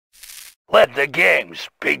Let the games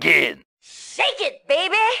begin. Shake it,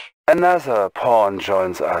 baby! Another pawn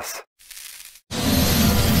joins us.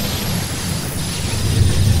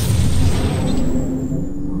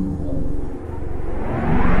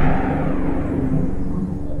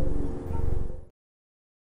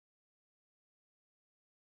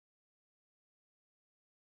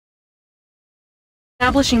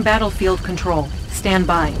 Establishing battlefield control. Stand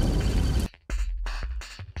by.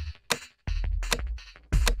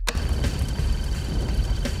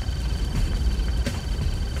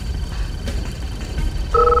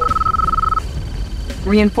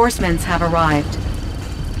 Reinforcements have arrived.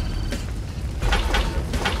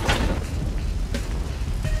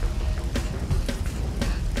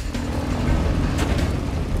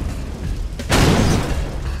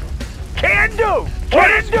 Can do!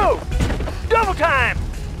 Can do! Double time!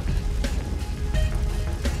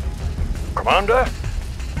 Commander,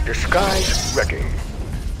 disguise ready.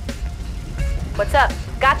 What's up?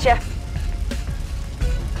 Gotcha.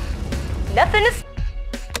 Nothing to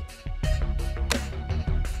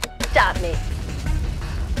stop me.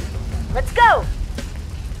 Let's go!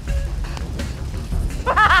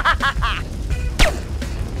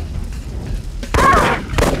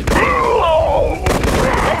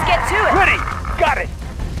 Let's get to it! Ready! Got it!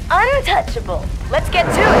 Untouchable! Let's get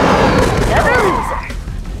to it! Another loser!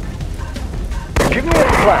 Give me a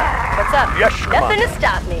plan. What's up? Yes, Nothing Commander. to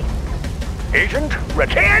stop me. Agent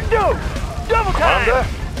ready. Can do! Double time! Commander,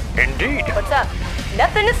 indeed. What's up?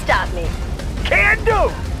 Nothing to stop me. Can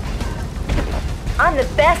do! I'm the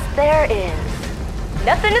best there is.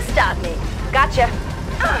 Nothing to stop me. Gotcha.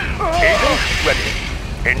 Agent ready.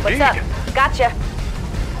 Indeed. What's up? Gotcha.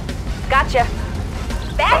 Gotcha.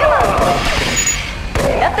 Bag 'em up!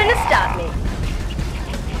 Nothing to stop me.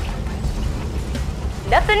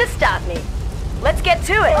 Nothing to stop me. Let's get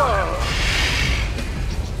to it.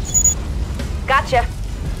 Gotcha.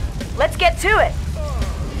 Let's get to it.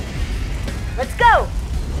 Let's go.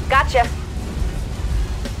 Gotcha.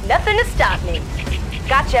 Nothing to stop me.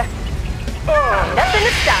 Gotcha. Nothing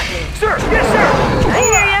to stop me. Sir! Yes, sir! I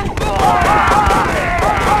hear ya.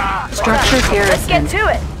 Structure Let's get garrison. to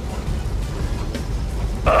it.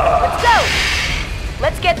 Let's go.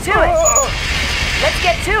 Let's get to it. Let's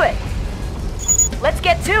get to it. Let's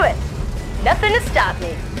get to it. Nothing to stop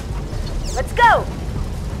me. Let's go.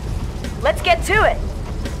 Let's get to it.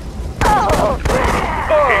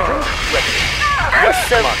 Agent ready. I'm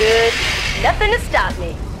so good. Nothing to stop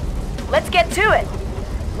me. Let's get to it.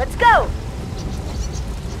 Let's go.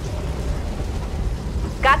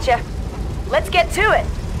 Gotcha. Let's get to it.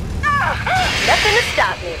 Nothing to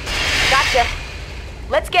stop me. Gotcha.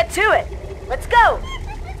 Let's get to it. Let's go.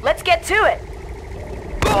 Let's get to it.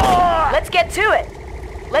 Let's get to it.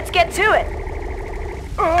 Let's get to it.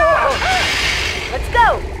 Let's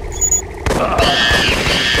go.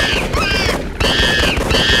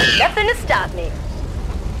 Nothing to stop me.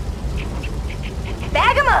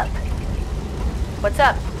 Bag 'em up. What's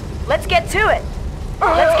up? Let's get to it.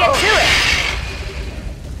 Let's get to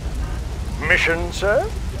it. Mission, sir?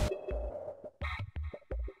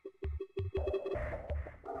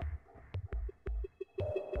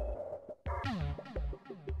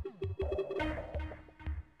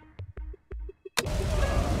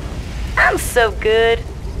 I'm so good.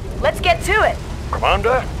 Let's get to it.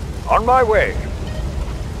 Commander, on my way.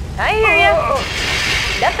 I hear ya.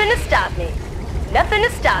 Nothing to stop me. Nothing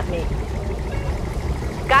to stop me.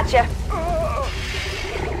 Gotcha.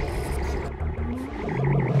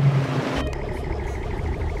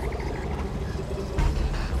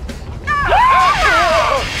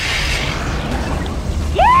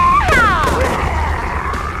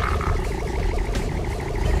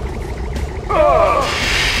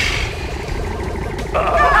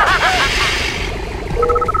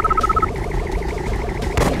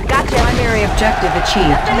 Primary objective achieved.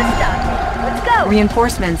 Nothing to stop me. Let's go.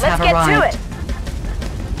 Reinforcements Let's have get arrived. to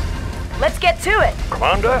it. Let's get to it.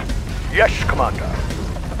 Commander? Yes, Commander.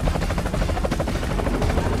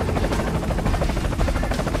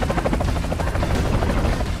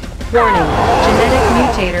 Warning. Genetic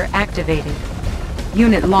mutator activated.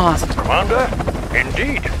 Unit lost. Commander?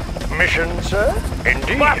 Indeed. Mission, sir?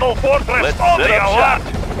 Indeed. Battle Fortress Let's on set the up alert!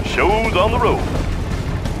 shop. Shows on the road.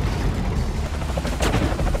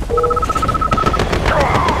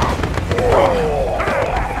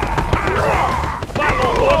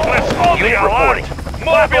 Battle Fortress on the Unit alert! reporting.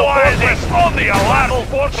 Mobilizing on the alert! Battle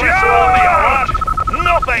Fortress on the alert!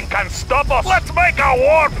 Nothing can stop us! Let's make a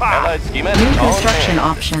warpath! New construction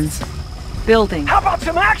options. Building. How about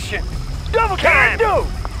some action? Double can do!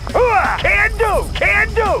 Can do!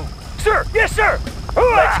 Can do! Sir! Yes, sir!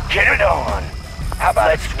 Let's get it on! How about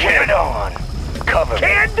let's get it on? Cover me.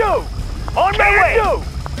 Can do! On my way!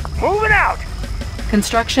 Moving out!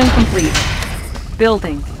 Construction complete.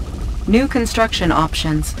 Building. New construction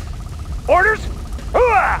options. Orders?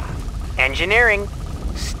 Hooah! Engineering.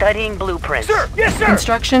 Studying blueprints. Sir! Yes, sir!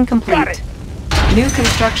 Construction complete. Got it. New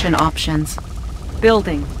construction options.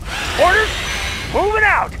 Building. Orders? Moving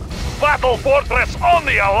out! Battle fortress on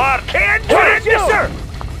the alert. Can do! Orders, yes,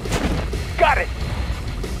 sir! Got it.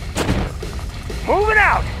 Moving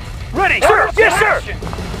out! Ready, sir! Yes, sir!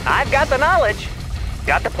 I've got the knowledge.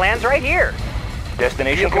 Got the plans right here.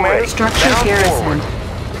 Destination commander. Structure garrisoned.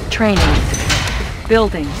 Training.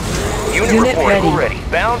 Building. Unit ready.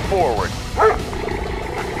 Bound forward.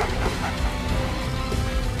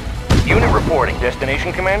 Unit reporting.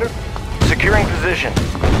 Destination commander. Securing position.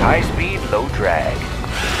 High speed, low drag.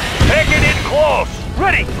 Taking it close.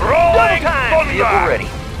 Ready. Rolling Vehicle thunder. ready.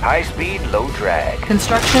 High speed, low drag.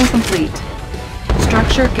 Construction complete.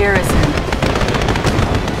 Structure garrisoned.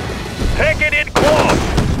 Taking it close.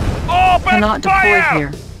 Open Cannot deploy fire.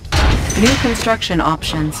 here. New construction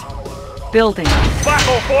options. Building.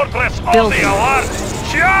 Battle fortress on Building. the alert.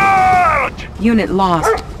 Charge! Unit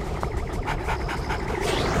lost.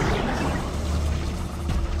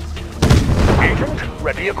 Agent,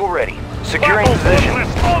 vehicle ready. Securing Battle position.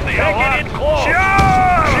 fortress on the alert. Taking it close.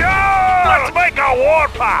 Charge! Charge! Let's make a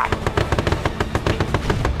warpath.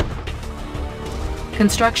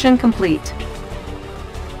 Construction complete.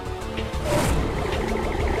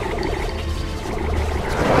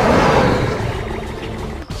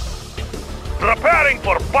 Preparing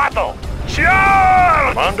for battle.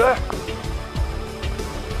 Charge! Commander.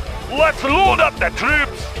 Let's load up the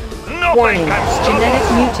troops. Nothing Warning. can stop Genetic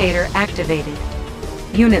us. mutator activated.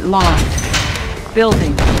 Unit lost.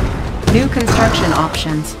 Building. New construction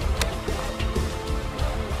options.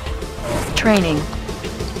 Training.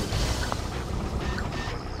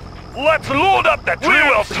 Let's load up the troops. We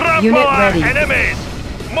will trample Unit our ready. enemies.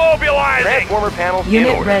 Mobilizing. Transformer panels in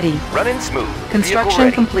Unit order. ready. Running smooth. Construction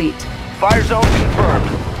Vehicle complete. ready. Fire zone confirmed.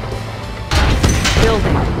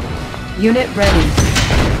 Building. Unit ready.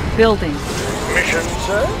 Building. Mission,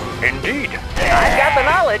 sir? Indeed. I've got the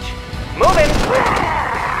knowledge. Moving.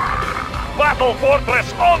 Battle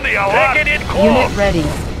fortress on the alert. Taking it close. Unit ready.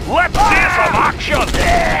 Let's see some action.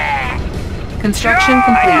 Construction I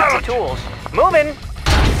complete. got the tools. Moving.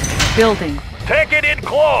 Building. Taking it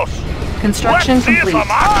close. Construction Let's see complete.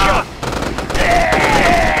 some action.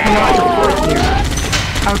 Cannot deploy here.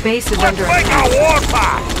 Our base is Let's under make attack. a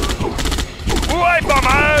warpath. Wipe them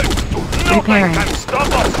out. Nothing Repairing. can stop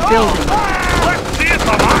us. Building. Let's see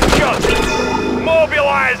some action.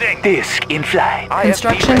 Mobilizing. Disc in flight.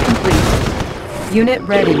 Construction complete. Unit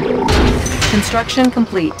ready. Construction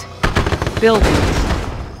complete. Building.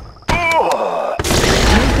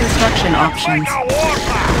 New construction options. Make a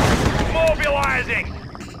warpath. Mobilizing.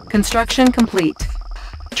 Construction complete.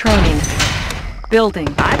 Training. Building.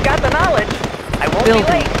 I've got the knowledge. I won't Building.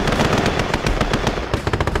 be late.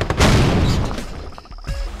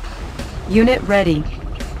 Unit ready.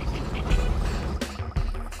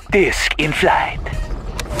 Disc in flight.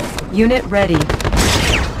 Unit ready.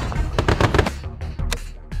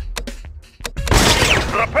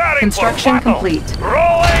 Preparing Construction for battle. complete.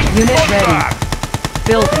 Rolling Unit thunder. ready.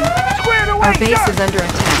 Building. Squared away, Our base sir. is under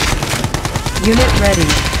attack. Unit ready.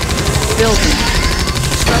 Building.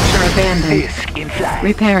 Structure abandoned. Disc in flight.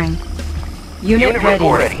 Repairing. Unit ready.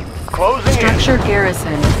 ready. Closing Structure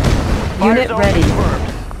garrison. in. Unit Fire zone ready. confirmed.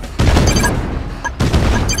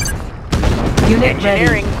 Unit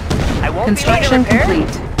Engineering. ready. I won't Construction be late to repair.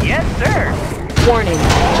 complete. Yes, sir. Warning.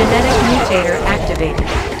 Genetic mutator activated.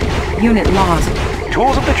 Unit lost.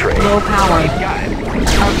 Tools of the trade. Low power.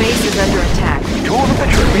 Our base is under attack. Tools of the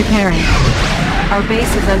trade. Repairing. Our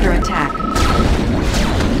base is under attack.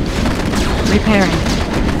 Repairing.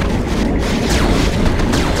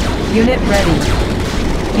 Unit ready.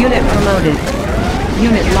 Unit promoted.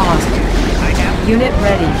 Unit lost. Unit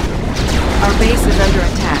ready. Our base is under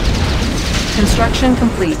attack. Construction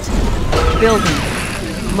complete. Building.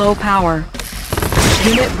 Low power.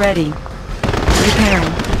 Unit ready.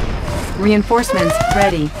 Repairing. Reinforcements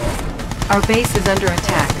ready. Our base is under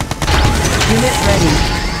attack. Unit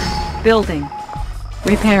ready. Building.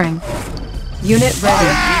 Repairing. Unit ready.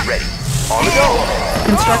 Be ready. On the go.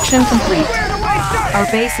 Construction complete. Our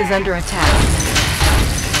base is under attack.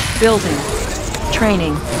 Building.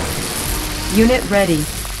 Training. Unit ready.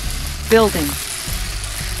 Building.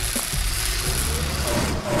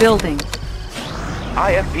 Building.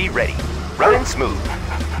 IFV ready. Running smooth.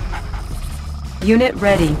 Unit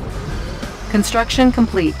ready. Construction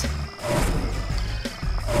complete.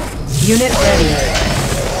 Unit ready.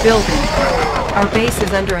 Building. Our base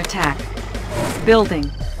is under attack. Building.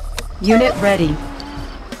 Unit ready.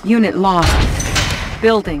 Unit lost.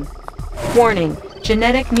 Building. Warning.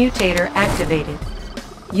 Genetic mutator activated.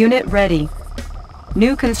 Unit ready.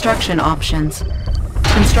 New construction options.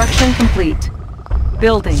 Construction complete.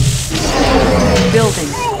 Building. Building.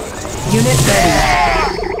 Unit ready.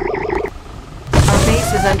 Our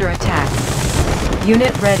base is under attack.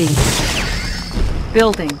 Unit ready.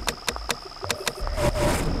 Building.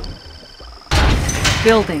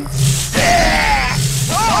 Building.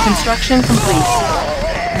 Construction complete.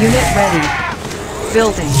 Unit ready.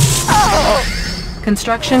 Building.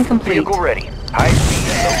 Construction complete. Vehicle ready. High speed,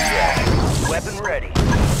 no drag. Weapon ready.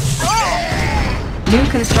 New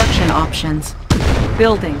construction options.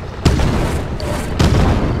 Building.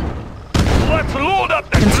 Let's load up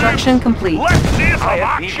the Construction complete. Let's see some IFV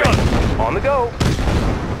action. ready. On the go.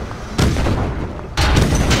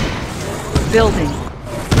 Building.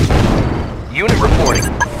 Unit reporting.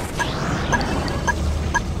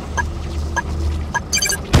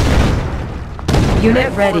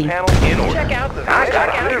 Unit ready. Panel in order. Check out the I got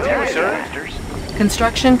a clear view, sir.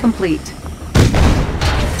 Construction complete.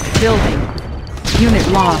 Building. Unit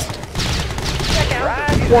lost.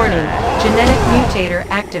 Warning. Genetic mutator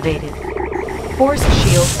activated. Force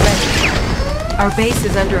shield ready. Our base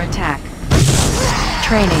is under attack.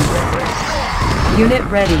 Training. Unit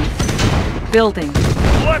ready. Building.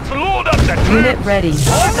 Let's load up the Unit ready.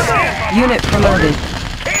 Unit promoted.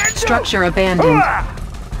 Structure abandoned.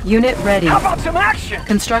 Unit ready. How about some action?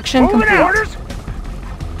 Construction Moving complete. out. Orders?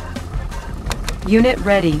 Unit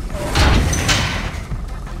ready.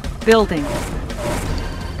 Building.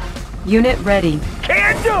 Unit ready.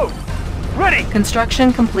 Can do. Ready.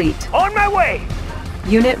 Construction complete. On my way.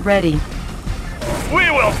 Unit ready. We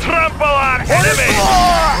will trample our enemy.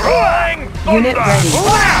 Rolling thunder. Unit ready.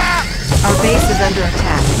 Our base is under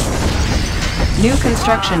attack. New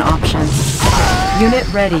construction options. Unit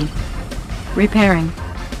ready. Repairing.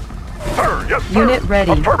 Sir, yes, sir. Unit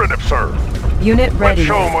ready. Affirmative, sir. Unit ready. Let's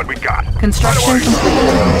show them what we got. Construction Right away.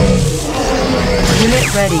 complete.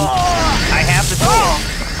 Unit ready. I have the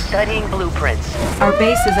tools. Studying blueprints. Our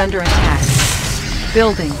base is under attack.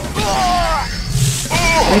 Building.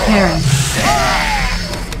 Repairing.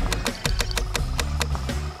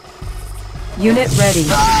 Unit ready.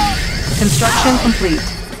 Construction complete.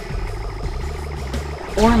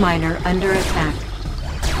 Ore miner under attack.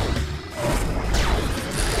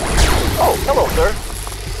 Oh, hello, sir.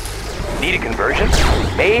 Need a conversion?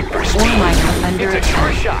 Made for Ore speed. miner under It's a sure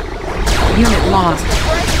attack. shot. Unit lost.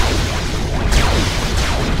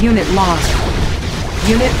 Unit lost.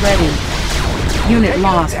 Unit ready. Unit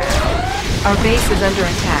lost. Our base is under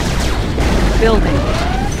attack. Building.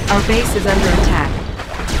 Our base is under attack.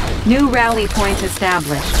 New rally point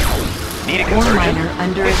established. Need a Ore conversion? miner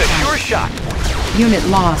under It's a attack. sure shot. Unit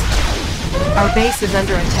lost. Our base is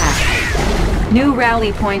under attack. New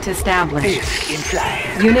rally point established. In fly.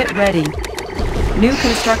 Unit ready. New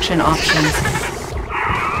construction options.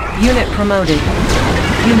 Unit promoted.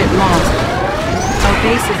 Unit lost. Our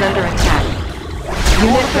base is under attack.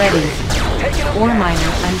 Unit ready. Ore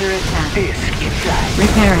miner under attack. In fly.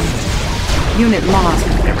 Repairing. Unit lost.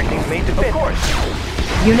 Everything's made to fit. Of course.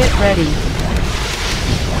 Unit ready.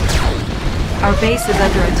 Our base is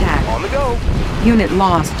under attack. On the go. Unit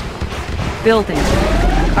lost. Building.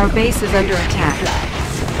 Our base is under attack.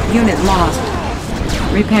 Unit lost.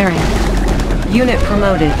 Repairing. Unit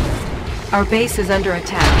promoted. Our base is under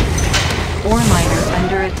attack. Ore miner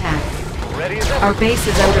under attack. Ready as ever. Our base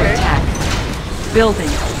is under attack. Building.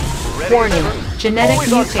 Warning. Genetic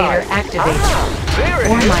Always on mutator time. activated. There it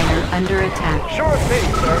Ore is. miner under attack. Sure thing,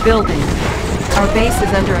 sir. Building. Our base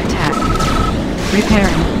is under attack.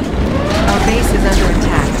 Repairing. Our base is under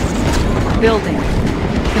attack. Building.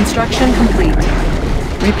 Construction complete.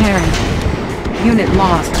 Repairing. Unit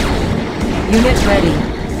lost. Unit ready.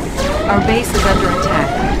 Our base is under attack.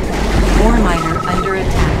 Ore miner under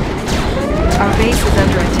attack. Our base is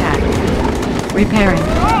under attack. Repairing.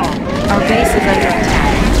 Our base is under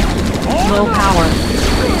attack. Low power.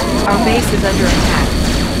 Our base is under attack.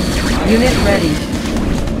 Unit ready.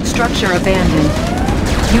 Structure abandoned.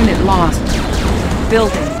 Unit lost.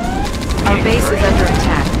 Building. Our base is under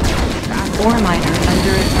attack. Ore miner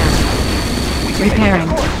under attack. Repairing.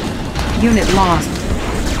 Unit lost.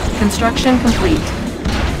 Construction complete.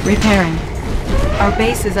 Repairing. Our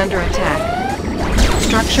base is under attack.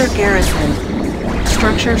 Structure garrisoned.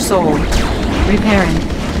 Structure sold. Repairing.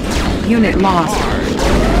 Unit lost.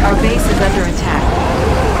 Our base is under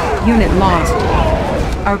attack. Unit lost.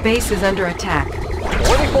 Our base is under attack.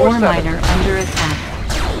 Ore miner under attack.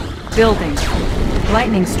 Building.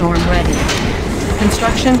 Lightning storm ready.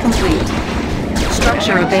 Construction complete.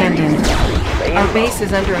 Structure abandoned. Our base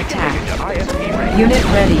is under attack. Unit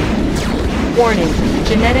ready. Warning,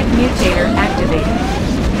 genetic mutator activated.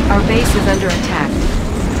 Our base is under attack.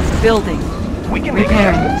 Building.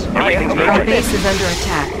 Repairing. Our base is under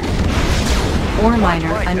attack. Ore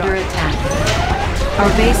miner under attack. Our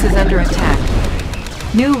base is under attack.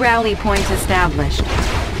 New rally point established.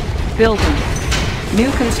 Building.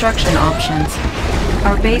 New construction options.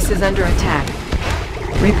 Our base is under attack.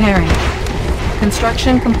 Repairing.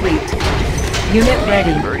 Construction complete. Unit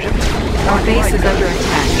ready. Our base is under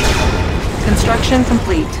attack. Construction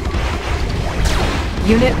complete.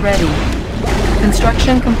 Unit ready.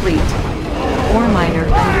 Construction complete. Ore miner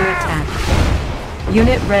under attack.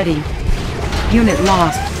 Unit ready. Unit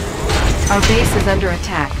lost. Our base is under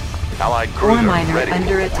attack. Allied Ore cruiser miner ready.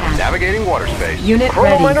 under attack. Navigating water space. Unit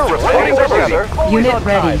ready. Reporting for duty. Unit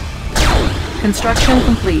ready. Construction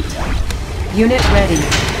complete. Unit ready.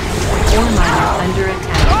 Ore miner under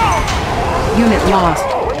attack. Unit lost.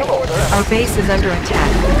 Our base is under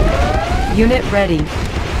attack. Unit ready.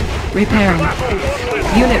 Repairing.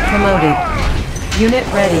 Unit promoted. Unit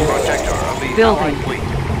ready. Building.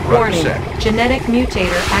 Warning. Genetic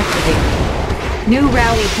mutator activated. New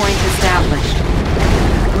rally point established.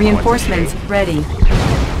 Reinforcements ready.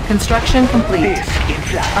 Construction complete.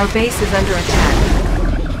 Our base is under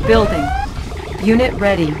attack. Building. Unit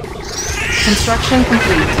ready. Construction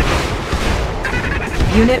complete.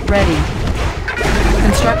 Unit ready.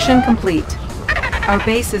 Construction complete. Our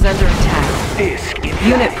base is under attack.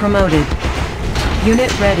 Unit promoted.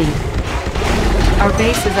 Unit ready. Our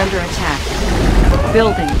base is under attack.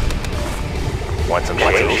 Building. Want some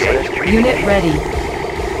shade? Unit ready.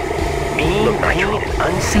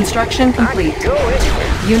 Construction complete.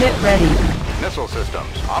 Unit ready. Missile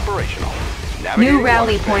systems operational. New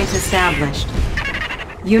rally point established.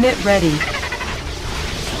 Unit ready.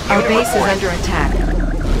 Our base is under attack.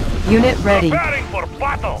 Unit ready. Preparing for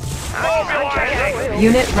battle. Mobilizing.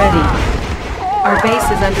 Unit ready. Our base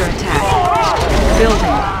is under attack.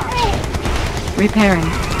 Building. Repairing.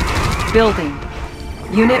 Building.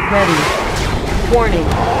 Unit ready. Warning.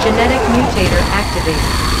 Genetic mutator activated.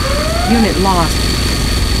 Unit lost.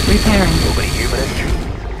 Repairing.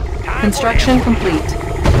 Construction complete.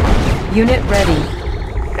 Unit ready.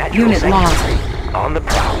 Unit lost. On the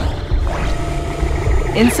prowl.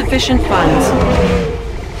 Insufficient funds.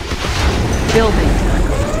 Building.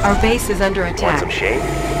 Our base is under Want some attack. shade?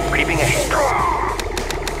 Creeping ahead.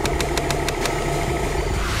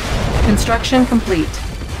 Construction complete.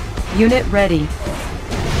 Unit ready.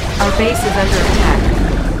 Our base is under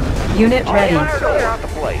attack. Unit ready. Clear out the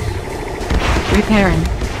place. Repairing.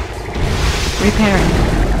 Repairing.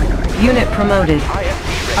 Unit promoted.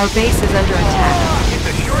 Our base is under attack.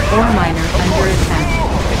 Ore miner under attack.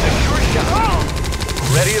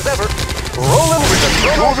 Ready as ever. Rolling with the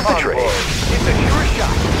Tools of the trade. It's a sure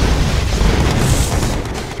shot.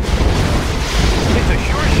 It's a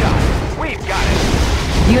sure shot. We've got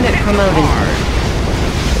it. Unit promoted.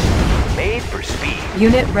 Made for speed.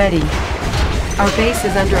 Unit ready. Our base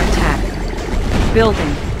is under attack.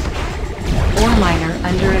 Building. Ore miner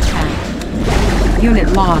under attack. Unit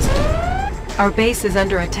lost. Our base is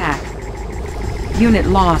under attack. Unit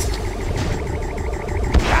lost.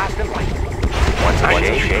 Fast and light. Want some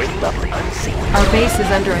shade? Lovely. Unseen. Our base is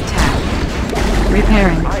under attack.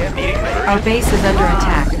 Repairing. Our base is under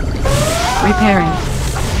attack. Repairing.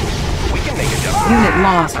 We can make a jump. Unit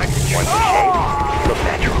lost. Want some shade? Look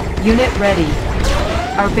natural. Unit ready.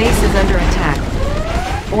 Our base is under attack.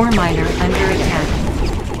 Ore miner under attack.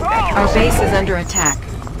 Our base is under attack.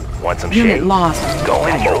 Want some Unit shade? lost. Go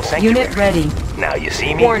natural sanctuary. Unit ready. Now you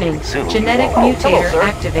see me. Warning. Soon. Genetic Oh, mutator hello, sir.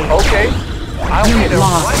 activated. Okay. I'll be Unit there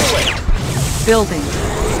lost. right away. Building.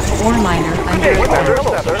 Ore miner under attack.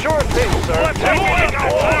 Sure thing, sir.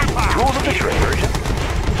 Tools of the trade version.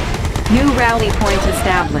 New rally point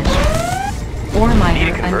established. Ore Need a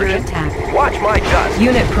miner under conversion? attack. Watch my dust.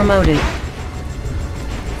 Unit promoted.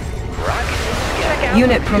 Rocket.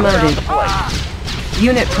 Unit promoted.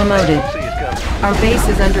 Unit promoted. Our base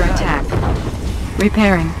is under attack.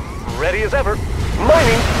 Repairing. Ready as ever.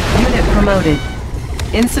 Mining. Unit promoted.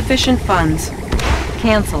 Insufficient funds.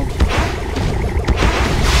 Cancelled.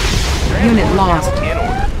 Unit lost. In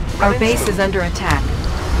order. Our base is under attack.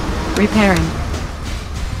 Repairing.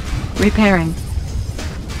 Repairing.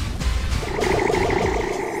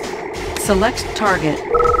 Select target.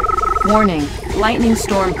 Warning. Lightning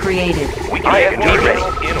storm created. We can make a jump. Ready.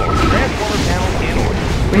 In order. Transformer panel in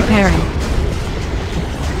order. Repairing.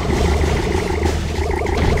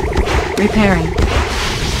 Repairing.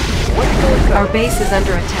 Our base is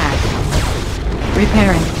under attack.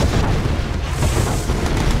 Repairing.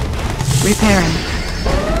 Repairing.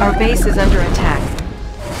 Our base is under attack.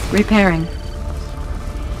 Repairing.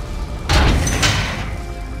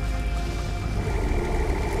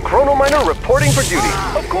 Chrono Miner reporting for duty.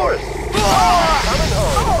 Of course. Coming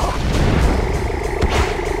home.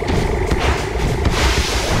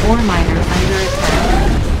 Ore miner under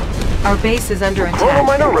attack. Our base is under Chrono attack.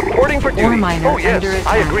 Miner reporting for duty. Ore miner oh yes, under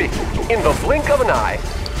I attack. agree. In the blink of an eye.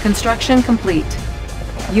 Construction complete.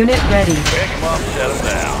 Unit ready. Pick him up, set him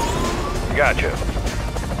down. Gotcha.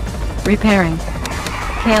 Repairing.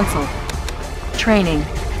 Cancel. Training.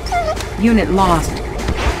 Unit lost.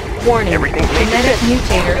 Warning. Everything's made to Genetic fit.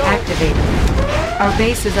 mutator activated. Our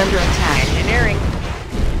base is under attack. Engineering.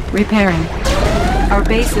 Repairing. Our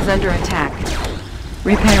base is under attack.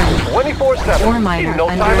 Repairing. 24/7. Ore miner In no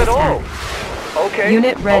under time at attack. all. Okay.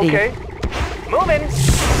 Unit ready. Okay. Moving.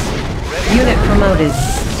 Unit promoted.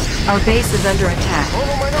 Our base is under attack.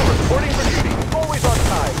 Chrono Miner reporting for duty. Always on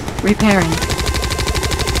time. Repairing.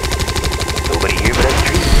 Nobody here but us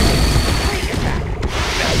trees.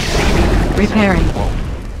 Repairing.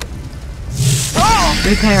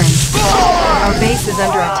 Repairing. Our base is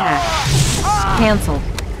under attack. Cancel.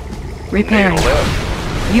 Repairing.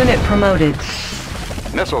 Unit promoted.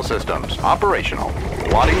 Missile systems operational.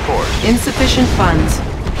 Plotting course. Insufficient funds.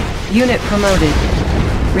 Unit promoted.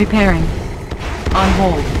 Repairing. On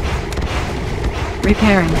hold.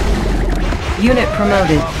 Repairing. Unit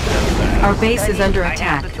promoted. Our base is under I have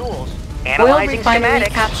attack. the tools. Oil Analyzing refinery schematics.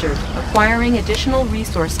 captured. Acquiring additional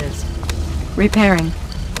resources. Repairing.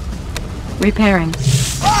 Repairing.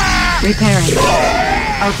 Repairing.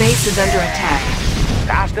 Our base is under attack.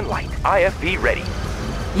 Fast and light. IFV ready.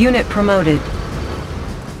 Unit promoted.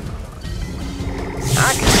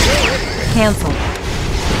 I can see it. Cancel.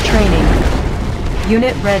 Training.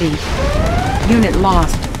 Unit ready. Unit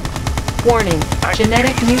lost. Warning.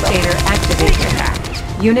 Genetic mutator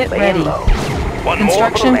activated. Unit ready. One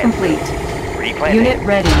Construction more for the complete. Replanting. Unit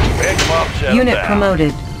ready. Pick him up, set him Unit down.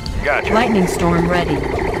 promoted. Gotcha. Lightning storm ready.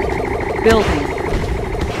 Building.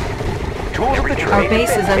 Tools of the trade. Our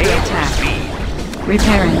base is under Made for attack. speed.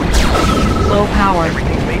 Repairing. Low power.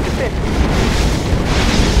 Everything's made to fit.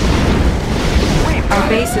 Our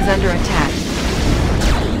base is under attack.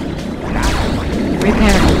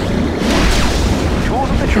 Repairing. Tools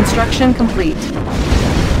of the trade. Construction complete.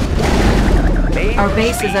 Made Our for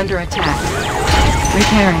base is speed. under attack.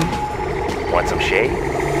 Repairing. Want some shade?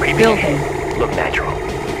 Creeping Building. ahead. Look natural.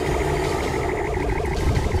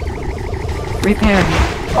 Repairing.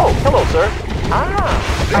 Oh, hello, sir.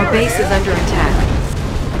 Ah. Our base is under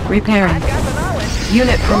attack. Repairing. Got the knowledge.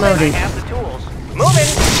 Unit promoted. I have the tools. Moving.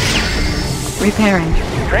 Repairing.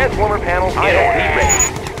 Transformer panels IFV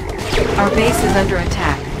ready. Our base is under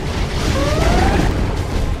attack.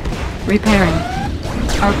 Repairing.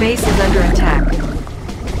 Our base is under attack.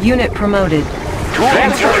 Unit promoted. Transformer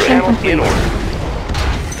Construction panels in complete.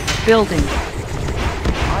 order. Building.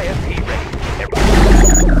 IFV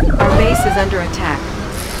ready. Our base is under attack.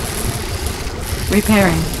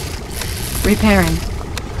 Repairing. Repairing.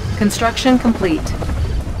 Construction complete.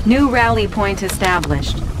 New rally point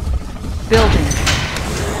established. Building.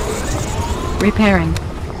 Repairing.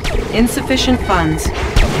 Insufficient funds.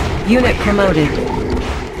 Unit promoted.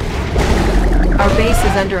 Our base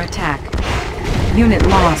is under attack. Unit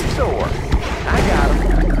lost. Soar. I got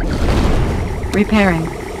him. Repairing.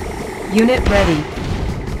 Unit ready.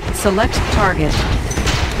 Select target.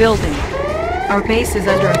 Building. Our base is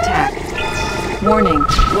under attack. Warning.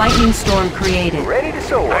 Lightning storm created. Ready to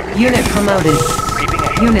soar. Unit promoted. Creeping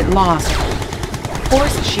ahead. Unit lost.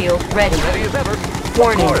 Force shield ready. Ready as ever.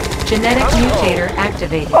 Warning. Of course. Genetic mutator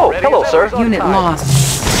activated. Oh, hello, sir. Unit lost.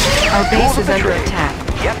 Our base Tools of is the under trade.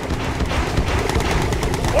 attack. Yep.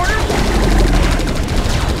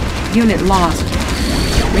 Unit lost.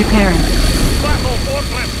 Repairing. Battle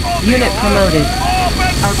fortress on the Unit alert. promoted.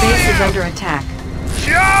 Open Our base is fire. under attack.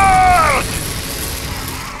 Charge!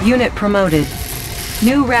 Unit promoted.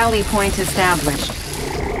 New rally point established.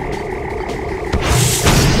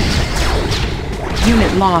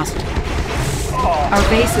 Unit lost. Our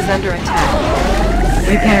base is under attack.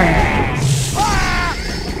 Repairing.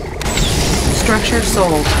 Structure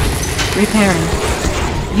sold. Repairing.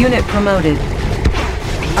 Unit promoted.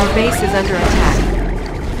 Our base is under attack.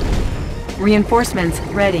 Reinforcements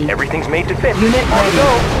ready. Everything's made to fit. Unit On the go.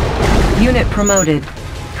 ready. Unit promoted.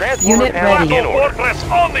 Transformer Unit panels ready. in Battle order. fortress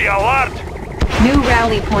on the alert. New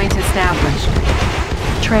rally point established.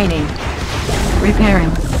 Training. Repairing.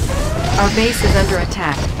 Our base is under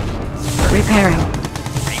attack. Repairing.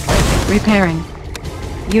 Repairing.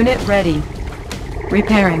 Unit ready.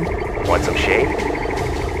 Repairing. Want some shade?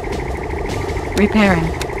 Repairing.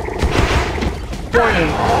 Warning.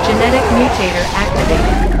 Genetic mutator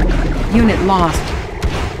activated. Unit lost.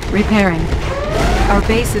 Repairing. Our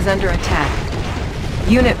base is under attack.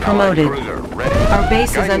 Unit promoted. Cruiser ready. Our base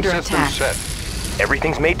is Guiding under system attack. set.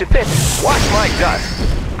 Everything's made to fit. Watch my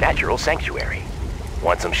dust. Natural sanctuary.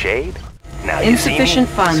 Want some shade? Now you see me, Insufficient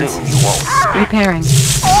funds. soon you won't. Repairing.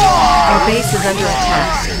 Our base is under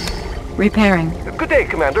attack. Repairing. Good day,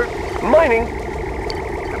 Commander. Mining.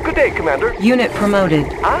 Good day, Commander. Unit promoted.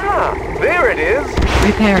 Ah, there it is.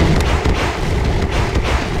 Repairing.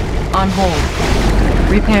 On hold.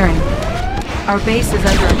 Repairing. Our base is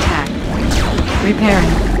under attack.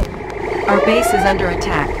 Repairing. Our base is under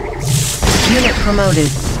attack. Unit promoted.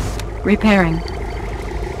 Repairing.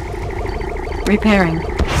 Repairing.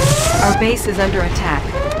 Our base is under attack.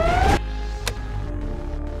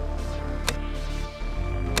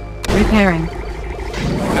 Repairing.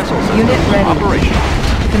 Missile systems Unit ready.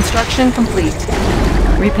 operational. Construction complete.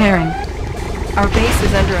 Repairing. Our base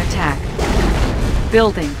is under attack.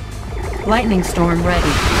 Building. Lightning storm ready.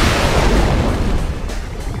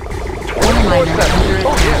 Ore miner under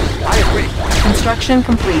Oh, attack. yes, I agree. Construction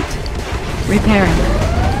complete. Repairing.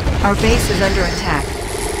 Our base is under attack.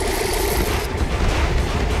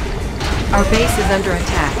 Our base is under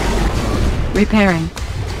attack. Repairing.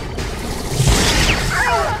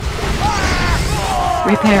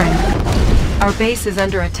 Repairing. Our base is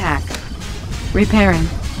under attack. Repairing.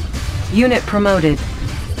 Unit promoted.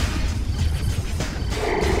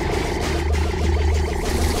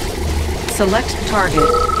 Select target.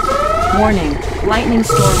 Warning. Lightning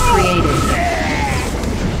storm created.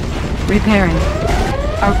 Repairing.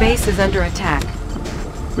 Our base is under attack.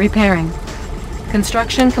 Repairing.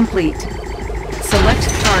 Construction complete. Select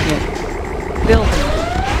target. Building.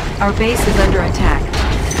 Our base is under attack.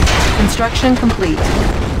 Construction complete.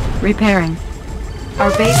 Repairing. Our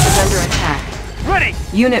base is under attack. Ready!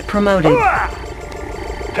 Unit promoted.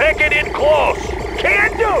 Take it in close! Can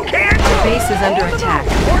do! Can do! Our base is under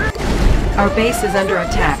attack. Our base is under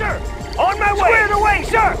attack. Sir! On my way! Squared away,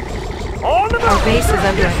 sir! On the move! Our base is sir.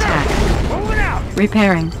 under Yes, sir. attack. Moving out!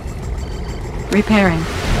 Repairing. Repairing.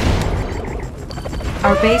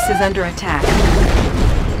 Our base is under attack.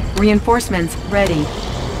 Reinforcements ready.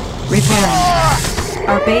 Repairing.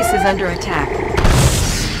 Our base is under attack.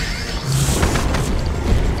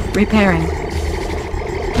 Repairing.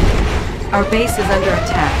 Our base is under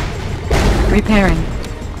attack. Repairing.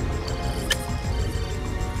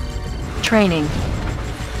 Training.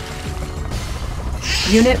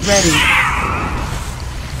 Unit ready.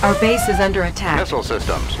 Our base is under attack. Missile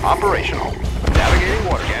systems operational. Navigating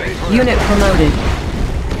water space. Unit promoted.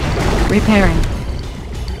 Repairing.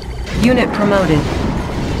 Unit promoted.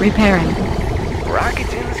 Repairing.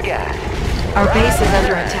 Rockets in the sky. Our base is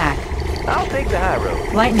under attack. I'll take the high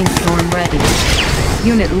road. Lightning storm ready.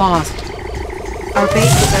 Unit lost. Our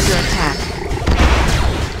base is under attack.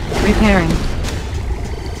 Repairing.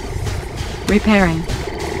 Repairing.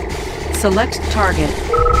 Select target.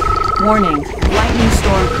 Warning. Lightning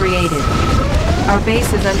storm created. Our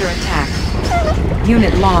base is under attack.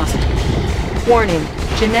 Unit lost. Warning.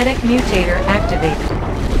 Genetic mutator activated.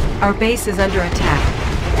 Our base is under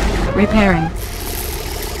attack. Repairing.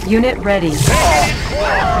 Unit ready.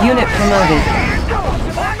 Unit promoted.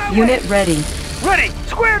 Unit ready. Ready!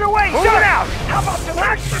 Squared away, Move sir! it out! How about some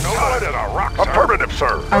action? No blood in a rock, sir. Affirmative,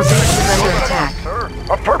 sir. Our base is under attack. Sir.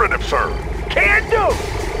 Affirmative, sir. Can do!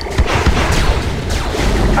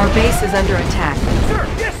 Our base is under attack. Sir!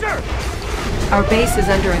 Yes, sir! Our base is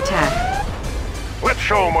under attack. Let's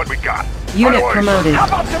show them what we got. Unit Right away, promoted. How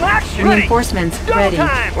about some action? Ready! Reinforcements Double ready.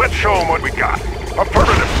 time! Let's show them what we got.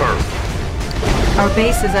 Affirmative, sir. Our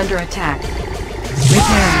base is under attack.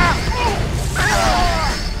 Repairing.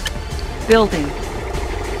 Building.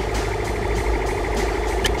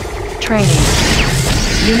 Training.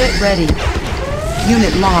 Unit ready.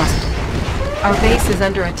 Unit lost. Our base is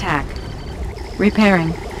under attack.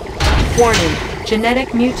 Repairing. Warning. Genetic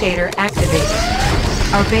mutator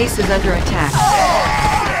activated. Our base is under attack.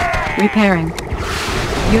 Repairing.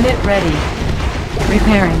 Unit ready.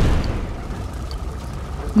 Repairing.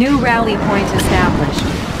 New rally point established.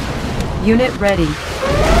 Unit ready.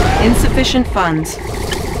 Insufficient funds.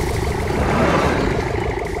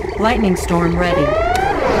 Lightning storm ready.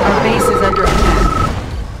 Our base is under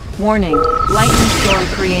attack. Warning. Lightning storm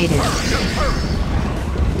created.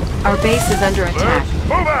 Our base is under attack. Let's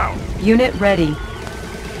move out. Unit ready.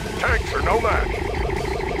 Tanks are no match.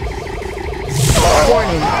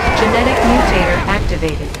 Warning. Genetic mutator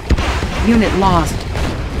activated. Unit lost.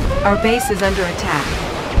 Our base is under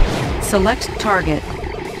attack. Select target.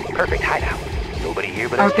 Perfect hideout. Nobody here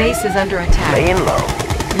but Our us. base is under attack. Laying low.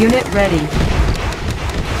 Unit ready.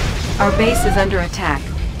 Our base is under attack.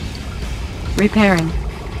 Repairing.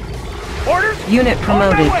 Orders? Unit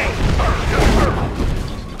promoted. On my way.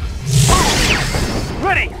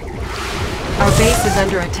 Ready. Our base is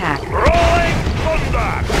under attack. Rolling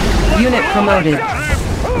thunder. Unit promoted.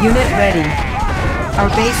 Unit ready. Our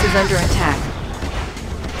base is under attack.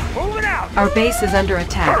 Moving out. Our base is under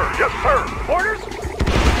attack. Yes, sir. Orders?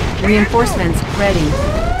 Reinforcements ready.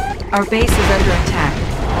 Our base is under attack.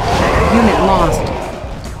 Unit lost.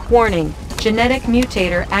 Warning. Genetic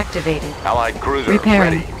mutator activated. Allied cruiser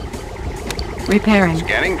Repairing. ready. Repairing.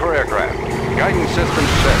 Scanning for aircraft. Guidance system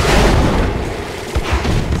set.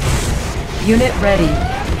 Unit ready.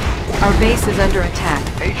 Our base is under attack.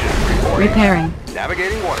 Agent reporting. Repairing.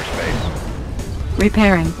 Navigating water space.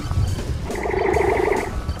 Repairing.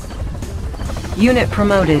 Unit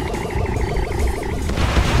promoted.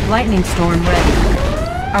 Lightning storm ready.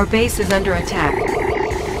 Our base is under attack.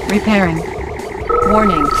 Repairing.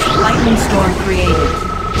 Warning. Lightning storm created.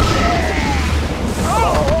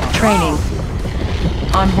 Training.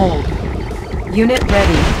 On hold. Unit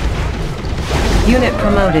ready. Unit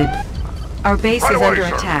promoted. Our base Right is away, under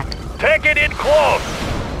sir. attack. Take it in close.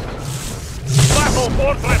 Battle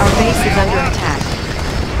fortress. Our base is under attack.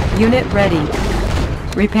 Unit ready.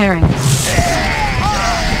 Repairing.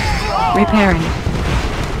 Repairing.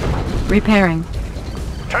 Repairing.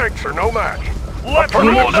 Tanks are no match. Let's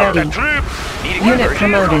Unit load up the ready. troops. Needing Unit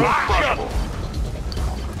conversion. promoted. Action.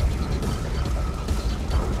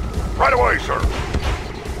 Right away, sir.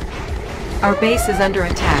 Our base is under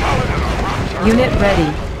attack. Unit ready.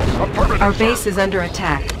 Affirmative, Our sir. base is under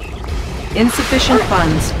attack. Insufficient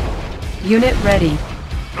funds. Unit ready.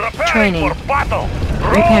 Preparing Training. for battle.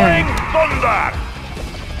 Repairing. Rolling thunder.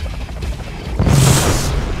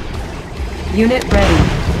 Unit ready.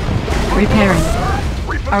 Repairing.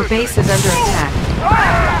 Our base is under attack.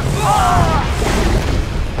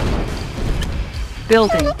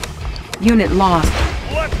 Building. Unit lost.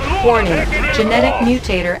 Let's load Warning. and take it in Genetic close.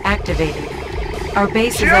 mutator activated. Our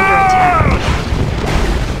base is under attack.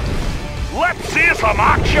 Let's see some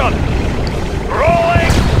action.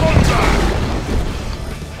 Rolling thunder.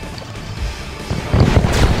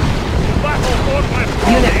 Battle fortress.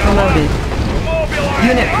 Unit promoted. Mobilize.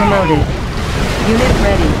 Unit promoted. Unit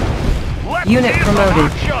ready. Let's Unit see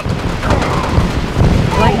promoted. some action.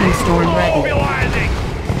 Lightning storm ready. Mobilizing.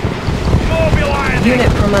 Mobilizing. Unit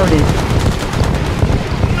promoted.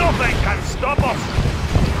 Nothing can stop us.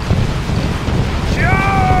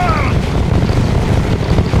 Charge!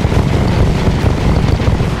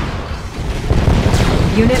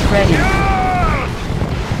 Unit ready. Charge!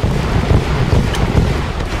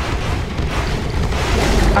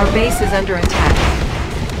 Our base is under attack.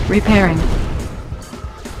 Repairing.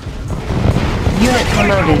 Unit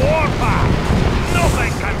promoted. Warpath.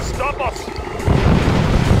 Nothing can stop us.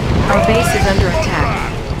 Our base is under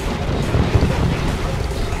attack.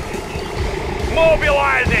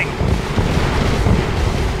 Mobilizing.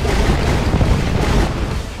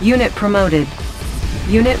 Unit promoted.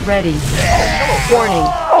 Unit ready. Warning.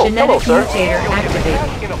 Genetic mutator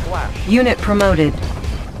activated. In a flash. Unit promoted.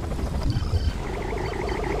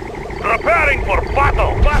 Preparing for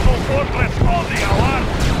battle. Battle fortress on the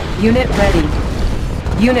alert. Unit ready.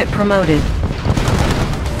 Unit promoted.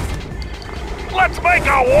 Let's make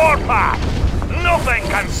a warpath. Nothing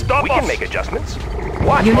can stop We us. can make adjustments.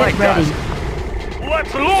 Watch my Unit ready. dust.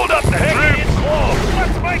 Let's load up the troops.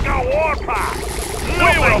 Let's make a warpath.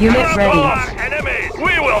 We will Unit trample ready. our enemies.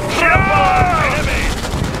 We will trample our enemies.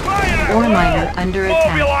 Fire! Ore miner under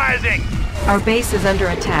attack. Mobilizing. Our base is under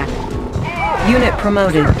attack. Unit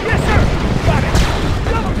promoted. Yes, sir. Got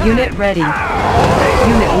it. Unit ready.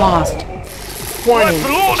 Unit lost. Warning. Let's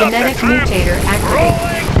load up the Genetic troops. mutator activated.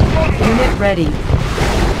 Rolling thunder. Unit ready.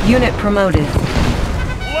 Unit promoted.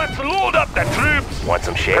 Let's load up the troops. Want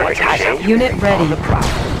some shade? Want some shade? Unit ready. On the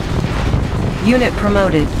prowl. Unit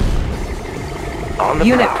promoted. On the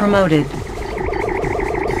Unit prowl. promoted.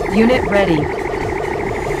 Unit ready.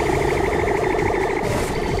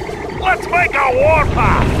 Let's make a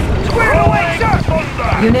warpath. Square away, sir.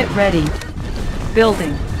 Thunder. Unit ready.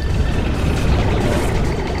 Building.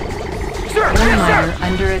 Sir, Ore miner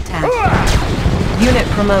under attack. Unit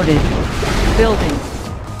promoted. Building.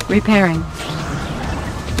 Repairing.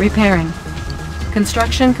 Repairing.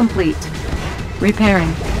 Construction complete.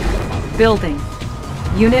 Repairing. Building.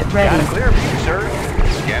 Unit Got ready. a clear view, sir.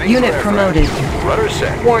 Scanning Unit for aircraft. promoted. Rudder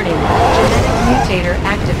set. Warning. Genetic mutator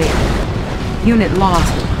activated. Unit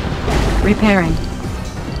lost. Repairing.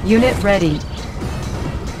 Unit ready.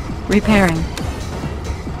 Repairing.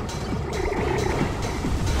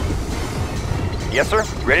 Yes, sir.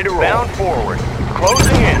 Ready to roll. Bound forward.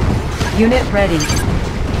 Closing in. Unit ready.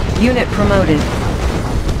 Unit promoted.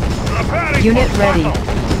 Preparing Unit for ready. battle.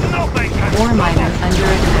 Nothing can Ore stop miner us. under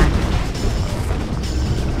attack.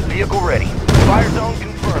 Vehicle ready. Fire zone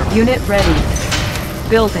confirmed. Unit ready.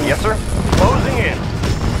 Building. Yes, sir. Closing in.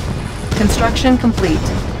 Construction complete.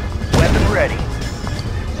 Weapon ready.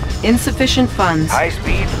 Insufficient funds. High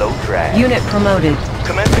speed, low drag. Unit promoted.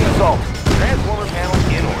 Commencing assault. Transformer panel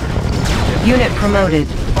in order. Unit promoted.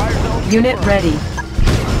 Fire zone Unit confirmed. ready.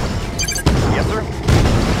 Yes, sir.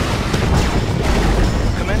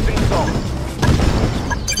 Commencing assault.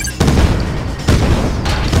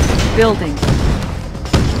 Building.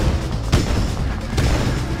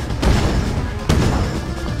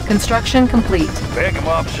 Construction complete. Pick 'em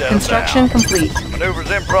up, set 'em Construction down. complete.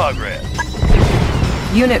 Maneuvers in progress.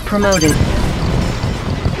 Unit promoted.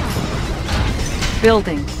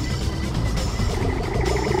 Building.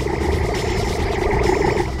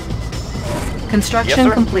 Construction Yes,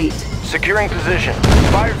 sir. complete. Securing position.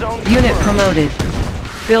 Fire zone Unit confirmed. promoted.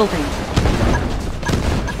 Building.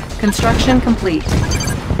 Construction complete.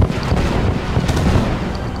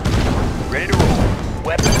 Ready to roll.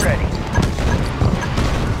 Weapon ready.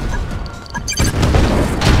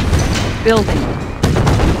 Building.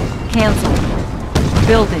 Cancel.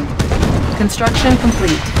 Building. Construction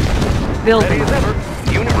complete. Ready Building. as ever.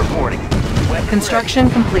 Unit reporting. Weapon Construction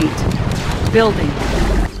complete. Building.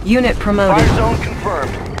 Unit ready. promoted. Fire zone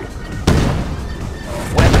confirmed.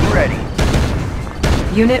 Weapon ready.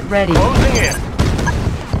 Unit ready. Closing in.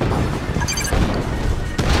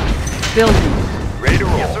 Building. Ready to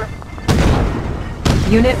roll. Yes, sir.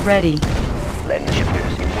 Unit ready. Land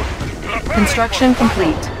shifters in work. Construction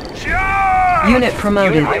complete. Charge! Unit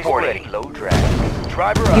promoted. Unit reporting. Low drag.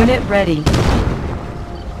 Driver up. Unit ready.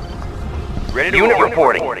 ready to roll. Unit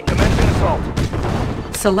reporting. Commencing assault.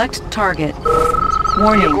 Select target.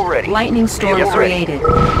 Warning. Vehicle ready. Lightning storm Vehicle ready. created.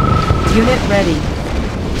 Unit ready.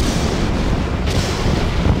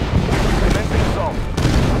 Commencing assault.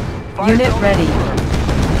 Fire Unit zone ready.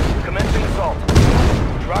 confirmed. Commencing assault.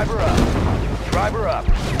 Driver up. Driver up.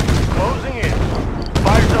 Closing in.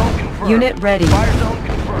 Fire zone confirmed. Unit ready. Fire zone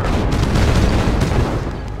confirmed.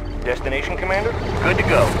 Destination, Commander? Good to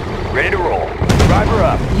go. Ready to roll. Driver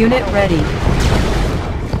up. Unit ready.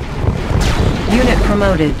 Unit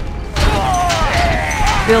promoted.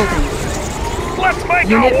 Building. Let's make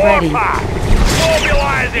Unit a war ready. path.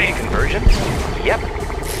 Mobilizing. Conversion? Yep.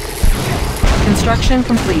 Construction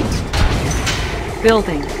complete.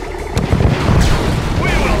 Building.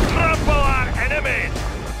 We will trample our enemies.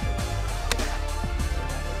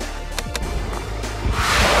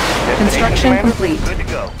 Destination, Construction Commander? complete. Good to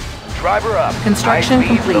go. Driver up. Construction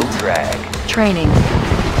High speed, complete. Low drag. Training.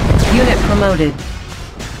 Unit promoted.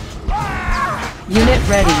 Unit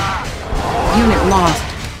ready. Unit lost.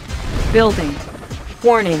 Building.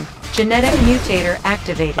 Warning. Genetic mutator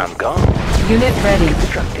activated. I'm gone. Unit ready.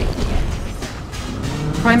 Constructing.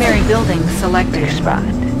 Primary building selected. Spot.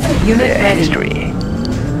 Unit ready. History.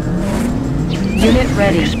 Unit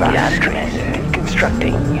ready. Spot.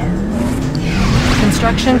 Constructing.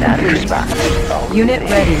 Construction complete. Spot. Unit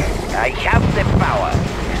ready. I have the power.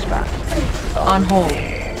 Spot. On hold.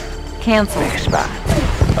 Cancel. Spot.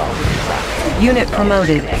 Unit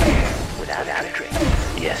promoted. Without a trace.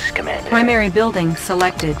 Yes, Commander. Primary building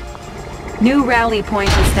selected. New rally point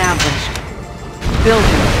established.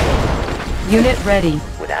 Building. Unit ready.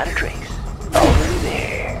 Without a trace. Over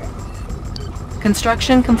there.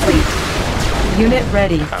 Construction complete. Unit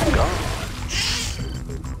ready. I'm gone.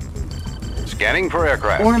 Scanning for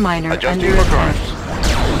aircraft. Ore miner Adjusting under for attack.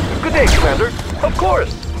 currents. Good day, Commander. Of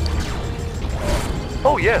course.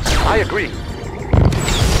 Oh, yes, I agree.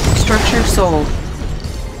 Structure sold.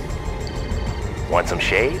 Want some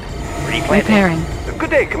shade? Replanting. Repairing. Good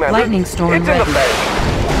day, Commander. Lightning storm It's in ready. the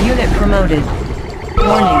bag. Unit promoted.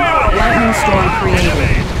 Warning. Lightning storm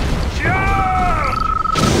created. Charge!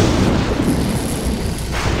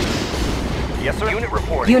 Yes, sir. Unit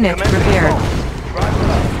reporting. Unit Commencing repaired. assault. Driver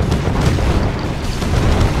up.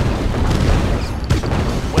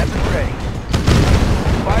 Weapon ready.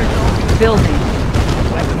 Fire zone. Building.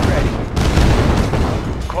 Weapon ready.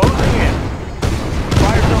 Closing in.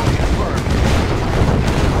 Fire zone confirmed.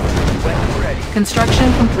 Weapon ready. Construction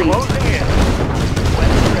complete. Closing in.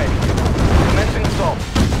 Weapon ready. Commencing assault.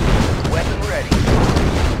 Weapon ready.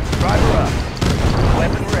 Driver up.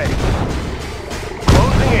 Weapon ready.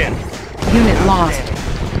 Closing in. Unit lost.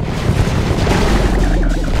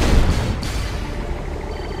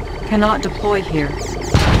 Cannot deploy here.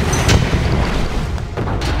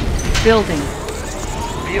 Building.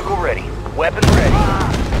 Vehicle ready. Weapon ready.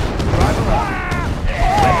 Driver up.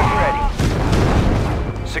 Weapon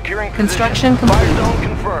ready. Securing position. Construction Fire complete. zone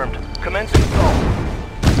confirmed. Commencing assault.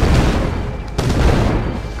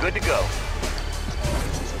 Good to go.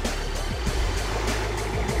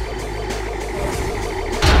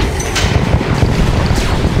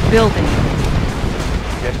 Building.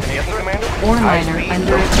 Destination, Commander? Ore High miner speed,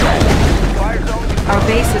 under low attack. drag. Fire zone confirmed. Our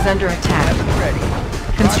base is under attack. Weapon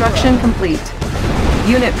ready. Construction complete.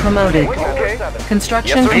 Unit promoted. Okay.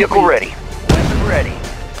 Construction Yes, sir. Vehicle complete. ready. Weapon ready.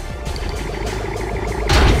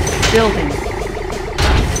 Building.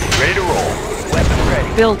 Ready to roll. Weapon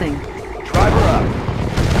ready. Building. Driver up.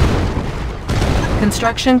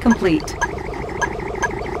 Construction complete.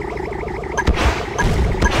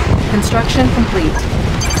 Construction complete.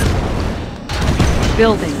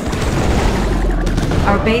 Building.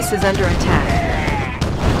 Our base is under attack.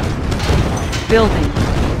 Building.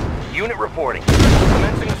 Unit reporting.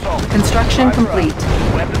 Commencing assault. Construction Driver complete.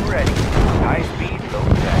 up. Weapon ready. High speed, low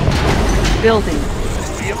drag. Building.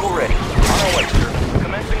 Vehicle ready. On our way, sir.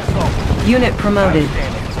 Commencing assault. Unit promoted.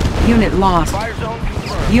 Outstanding. Unit lost. Fire zone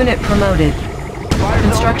confirmed. Unit promoted. Fire zone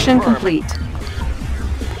Construction confirmed. complete.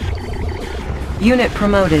 Unit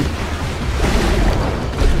promoted.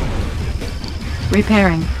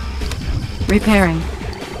 Repairing. Repairing.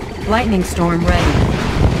 Lightning storm ready.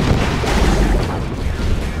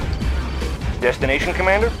 Destination,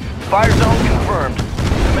 Commander? Fire zone confirmed.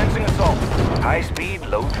 Commencing assault. High speed,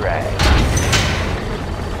 low drag.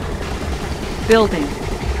 Building.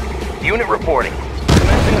 Unit reporting.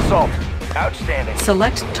 Commencing assault. Outstanding.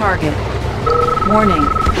 Select target. Warning.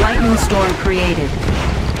 Lightning storm created.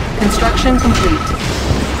 Construction complete.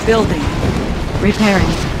 Building. Repairing.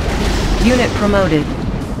 Unit promoted.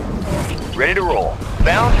 Ready to roll.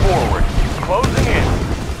 Bound forward. Closing in.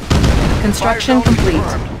 Construction Fire zone complete.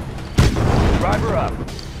 confirmed. Driver up.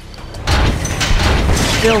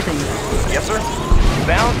 Building. Yes, sir.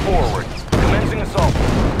 Bound forward. Commencing assault.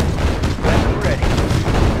 Weapon ready.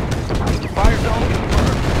 Fire zone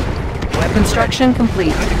confirmed. Weapon Construction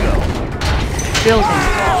complete. ready. Good to go.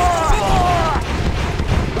 Building.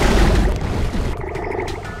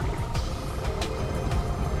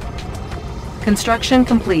 Construction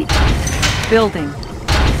complete. Building.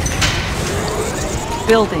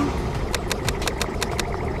 Building.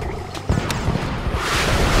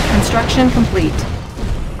 Construction complete.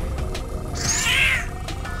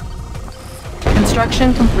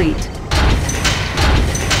 Construction complete.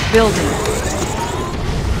 Building.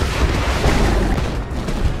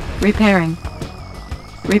 Repairing.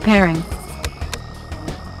 Repairing.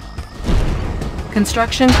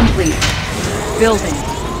 Construction complete. Building.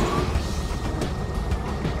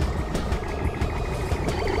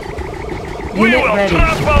 Unit ready.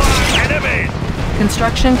 Enemies!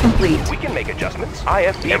 Construction complete. We can make adjustments.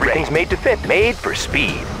 IFB Everything's made to fit. Made for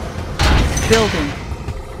speed. Building.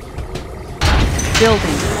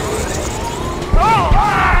 Building.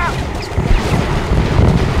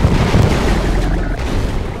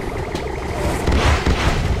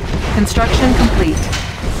 Construction complete.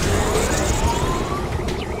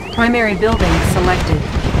 Primary building selected.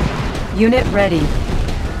 Unit ready.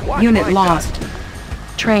 Watch Unit my lost.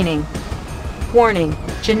 Training. Warning.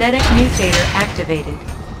 Genetic mutator activated.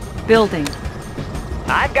 Building.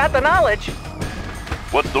 I've got the knowledge.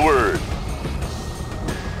 What's the word?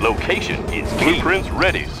 Location is key. Blueprints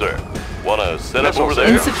ready, sir. Wanna set up over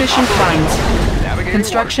there? Insufficient funds. Navigating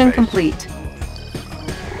Construction water space. complete.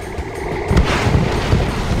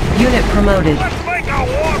 Unit promoted. Let's make a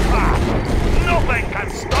warpath! Nothing can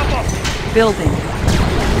stop us! Building.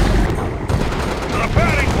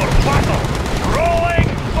 Preparing for battle! Rolling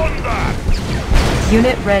thunder!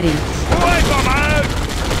 Unit ready. Wipe 'em out!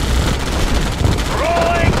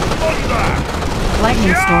 Rolling thunder!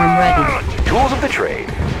 Lightning storm ready. Tools of the trade.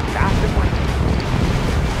 Fast and light.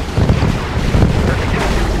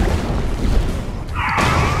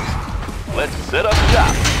 Let's set up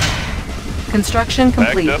shop. Construction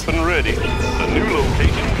complete. Packed up and ready. The new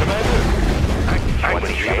location, Commander.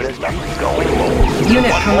 Going mobile.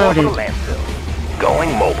 Unit One more for the promoted. landfill.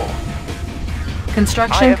 Going mobile.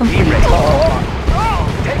 Construction IFB complete. ready.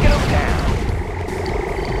 Taking them down.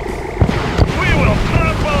 We will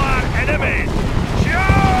trample our enemies!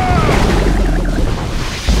 Charge!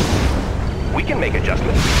 We can make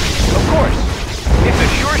adjustments. Of course. It's a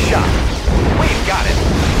sure shot. We've got it.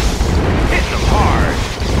 Hitting them hard.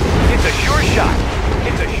 It's a sure shot.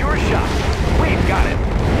 It's a sure shot. We've got it.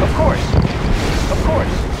 Of course. Of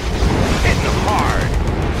course. Hitting them hard.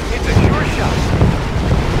 It's a sure shot.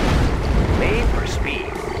 Made for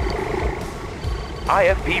speed.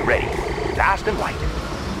 IFB ready. Fast and light.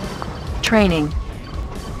 Training.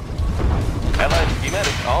 Allied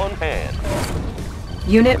schematics on hand.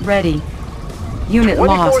 Unit ready. Unit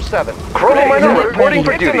lost. 24/7. Chrono miner Unit reporting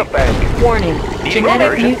ready. for duty. Warning.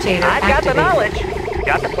 Genetic conversion? mutator I've got the activated. knowledge.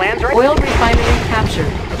 Got the plans right? Oil refinery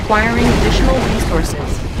captured. Acquiring additional resources.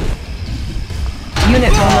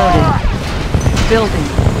 Unit promoted. Building.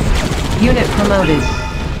 Unit promoted.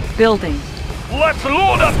 Building. Let's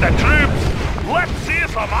load up the troops! Let's see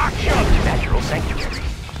some action! Natural sanctuary.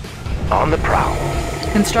 On the prowl.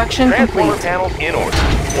 Construction Transformer complete. panels in order.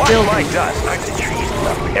 Watch Building. my dust. I'm the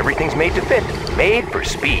trees. Everything's made to fit. Made for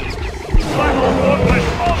speed. Battle fortress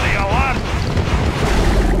on the alert!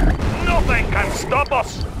 Nothing can stop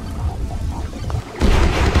us!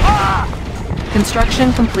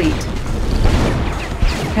 Construction complete.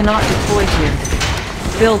 Cannot deploy here.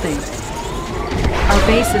 Building. Our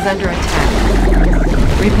base is under attack.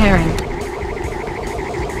 Repairing.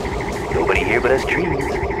 Nobody here but us trees.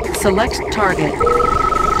 Select target.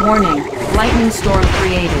 Warning. Lightning storm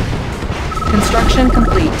created. Construction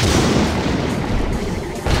complete.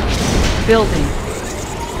 Building.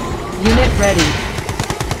 Unit ready.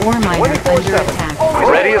 Ore miner under 24/7. attack.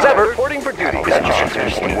 Ready as ever. Reporting for duty. Precision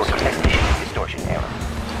sensors in work. Distortion error.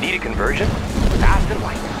 Need a conversion? Fast and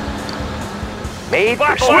light. Made for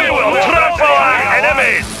Battle, we will trample our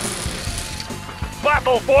enemies!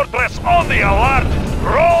 Battle fortress on the alert!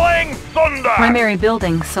 Rolling thunder! Primary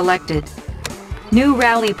building selected. New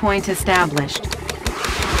rally point established.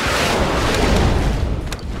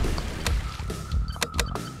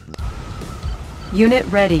 Unit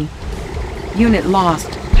ready. Unit lost.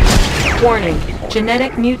 Warning.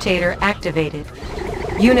 Genetic mutator activated.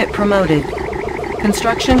 Unit promoted.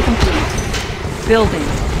 Construction complete. Building.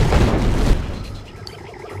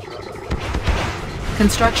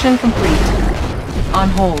 Construction complete. On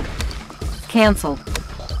hold. Cancel.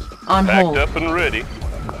 On hold. up and ready.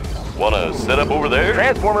 Wanna set up over there?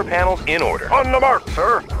 Transformer panels in order. On the mark,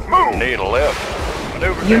 sir. Move. Need a left.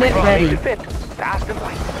 Maneuver Unit Made ready. to fit. Fast and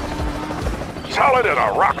light. Solid as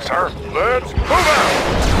a rock, sir. Let's move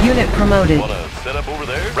out. Unit promoted. Wanna set up over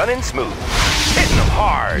there? Running smooth. Hitting them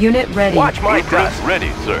hard. Unit ready. Watch my dust.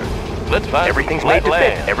 Ready, sir. Let's find Everything's some made to flat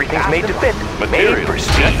fit. land. Everything's made to fit. Material. Made for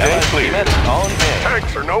speed. Jet clear. On hand.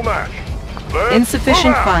 Tanks are no match. Let's Insufficient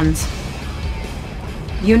move out. funds.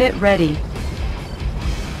 Unit ready.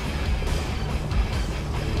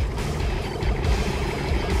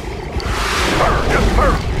 Sir, yes,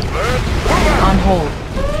 sir. Let's move out. On hold.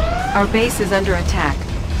 Our base is under attack.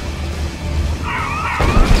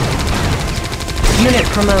 Unit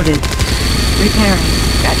promoted. Repairing.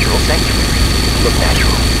 Natural sanctuary. Look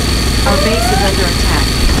natural. Our base is under attack.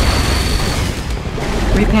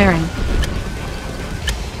 Repairing.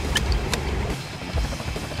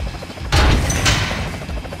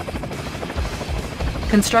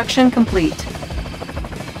 Construction complete.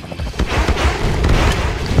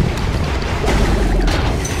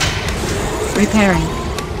 Repairing.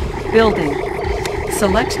 Building.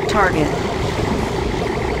 Select target.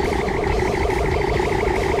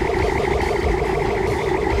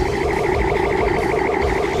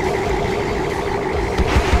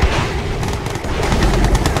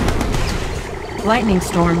 Lightning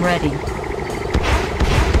storm ready.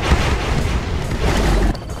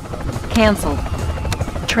 Cancel.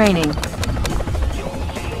 Training.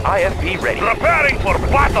 IFB ready. Preparing for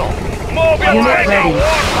battle! Unit Mobilizing ready.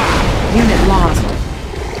 warpath! Unit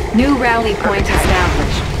lost. New rally point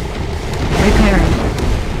established. Repairing.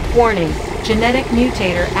 Warning. Genetic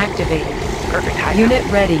mutator activated. Perfect height. Unit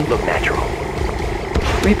ready. Look natural.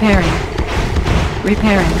 Repairing.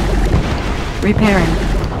 Repairing. Repairing.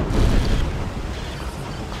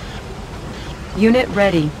 Unit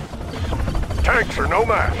ready. Tanks are no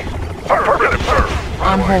match. Affirmative, sir.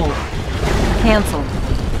 On hold. Cancel.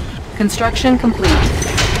 Construction complete.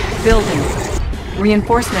 Building.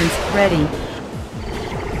 Reinforcements ready.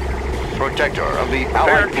 Protector of the Air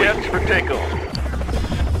Allied jets fleet. for takeoff.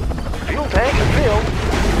 Fuel tank is filled.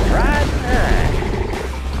 Right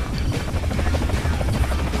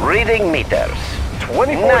now. Reading meters.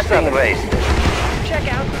 24/7. Nothing wasted. Check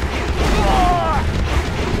out.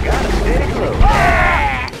 Got a steady glow.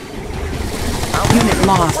 Unit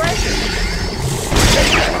lost.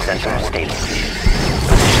 Precision sensor stable.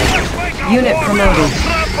 Unit promoted.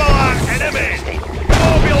 Trample our enemies! Stable.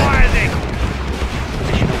 Mobilizing!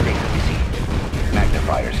 Position data received.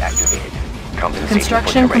 Magnifiers activated. Compensation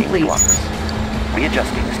Construction for terrain complete. blocks.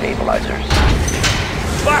 Readjusting stabilizers.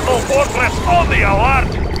 Battle fortress on the alert!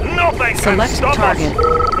 Nothing Select can stop target. us!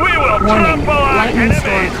 We will Warning. trample our Lightning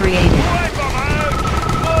storm enemies! created. Wipe them out!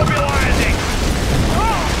 Mobilizing!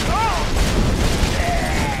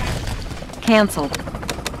 Cancelled.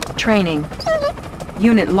 Training.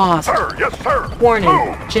 Unit lost. Sir, yes, sir. Warning.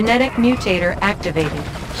 Move. Genetic mutator activated.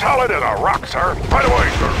 Solid as a rock, sir. Right away,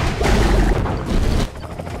 sir.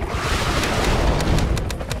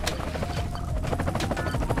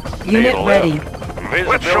 Unit ready.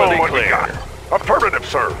 Let's show 'em what we got. Affirmative,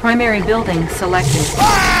 sir. Primary building selected.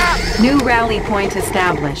 New rally point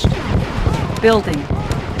established. Building.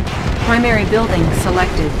 Primary building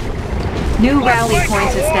selected. New rally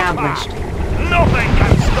point established. Nothing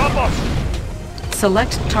can stop us.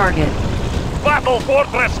 Select target. Battle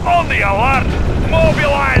fortress on the alert.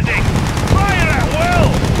 Mobilizing. Fire at will.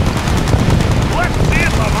 Let's see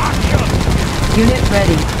some action. Unit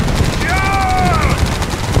ready. Yeah!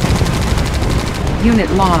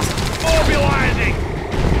 Unit lost. Mobilizing.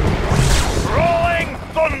 Rolling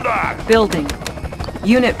thunder. Building.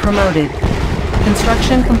 Unit promoted.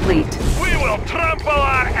 Construction complete. We will trample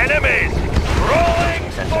our enemies. Rolling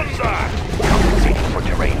thunder. Compensating for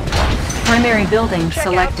terrain. Primary building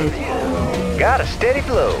selected. Got a steady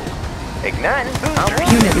flow. Igniting booster.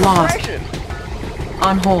 Unit lost.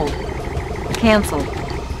 On hold. Cancel.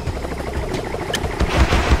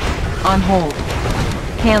 On hold.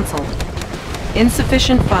 Cancel.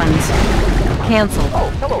 Insufficient funds. Cancel.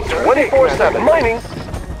 Hello, sir. 24/7 mining.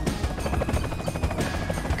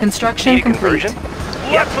 Construction Need a complete. conversion?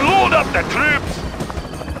 Let's load up the troops.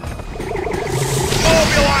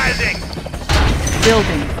 Mobilizing.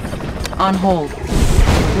 Building. On hold.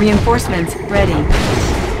 Reinforcements ready.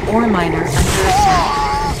 Ore miner under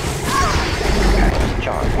attack.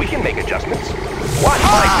 John, we can make adjustments. Watch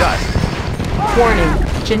my dust. Warning.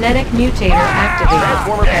 Genetic mutator activated.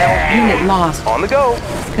 Transformer panel. Unit lost. On the go.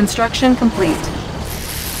 Construction complete.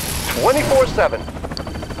 24/7.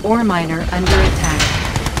 Ore miner under attack.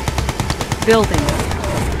 Building.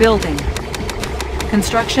 Building.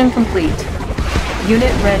 Construction complete.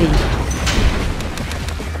 Unit ready.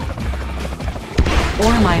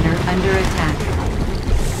 Ore miner under attack.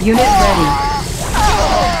 Unit ready.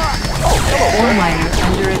 Ore miner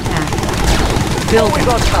under attack. Building. Always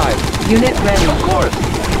on time. Unit ready. Of course.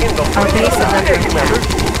 In the Our base is under Commander.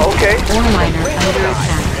 attack. Okay. Ore miner under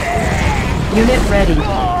attack. Unit ready.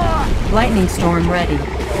 Lightning storm ready.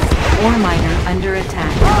 Ore miner under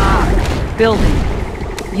attack. Building.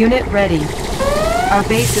 Unit ready. Our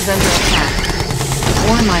base is under attack.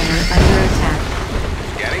 Ore miner under attack.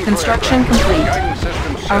 Construction complete.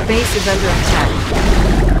 Our base is under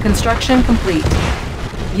attack. Construction complete.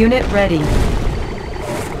 Unit ready.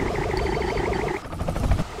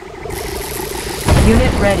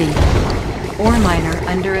 Unit ready. Ore miner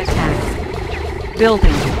under attack.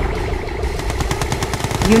 Building.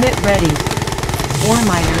 Unit ready. Ore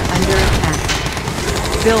miner under attack.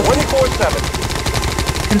 Building. 24/7.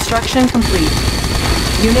 Construction complete.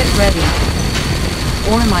 Unit ready.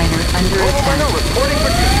 Ore miner under attack. Reporting for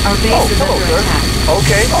duty. Our base is hello, under sir. attack.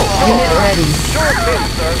 Okay. Unit ready. Sure thing,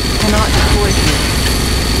 sir. Cannot deploy here.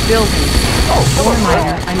 Building. Hello, Ore sir.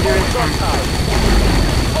 miner under Always on attack. time.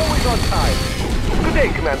 Always on time. Good day,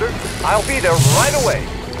 Commander. I'll be there right away.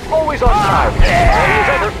 Always on time. Ready as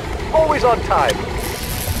ever. Always on time.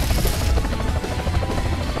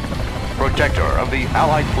 Protector of the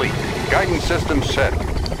Allied fleet. Guidance system set.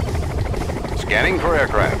 Scanning for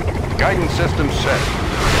aircraft. Guidance system set.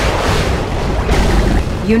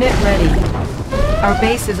 Unit ready. Our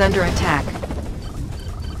base is under attack.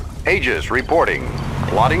 Aegis reporting.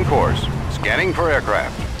 Plotting course. Scanning for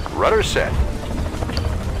aircraft. Rudder set.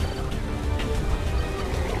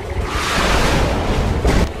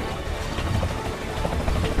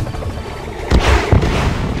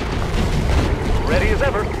 Ready as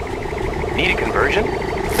ever. Need a conversion?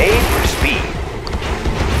 Aim for speed.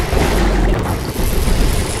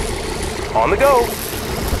 On the go.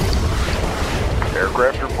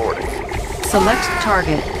 Aircraft reporting. Select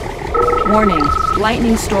target. Warning.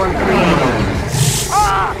 Lightning storm created.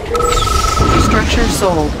 Structure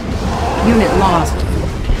sold. Unit lost.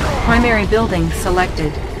 Primary building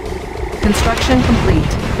selected. Construction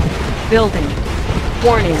complete. Building.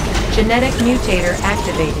 Warning. Genetic mutator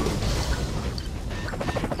activated.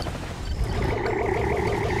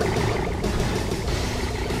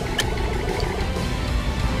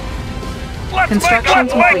 Construction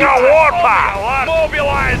Let's make complete. a warpath.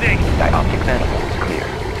 Mobilizing. Dioptic manifold is clear.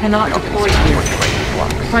 Cannot deploy Compensating for here. terrain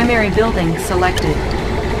flux. Primary building selected.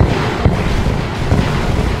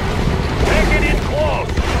 Take it in close.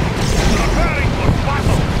 Preparing for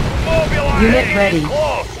battle. Mobilizing. Unit ready.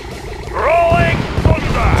 Close. Rolling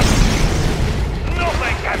thunder.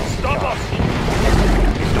 Nothing can stop us.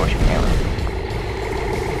 Distortion error.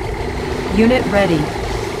 Unit ready.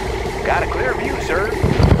 Got a clear view, sir.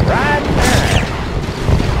 Right there.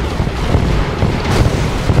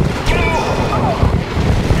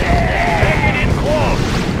 Take it in close.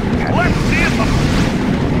 Let's see if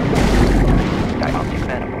Dioptic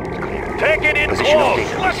manifold is clear. Take it in Positional close.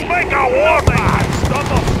 data Let's received. make a warpath.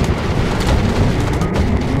 Stop us.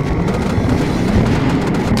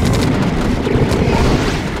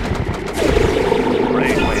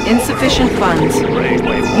 Insufficient funds.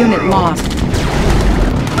 Unit lost.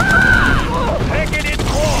 Taking it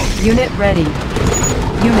close. Unit ready.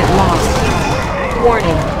 Unit lost.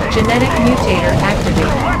 Warning. Genetic mutator activated.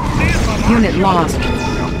 Let's see some Unit lost.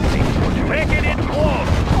 taking it close.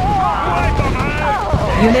 Wipe 'em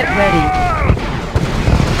out. Unit ready.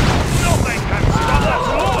 Nothing can stop us.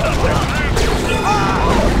 Load up the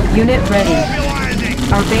troops. Unit ready. Mobilizing.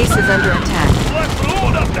 Our base is under attack. Let's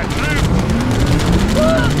load up the troops.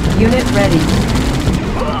 Unit ready.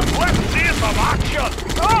 Let's see some action.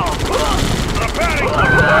 Preparing for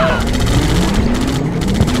battle.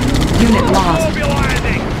 Unit lost.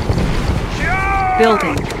 Mobilizing. Charge!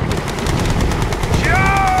 Building.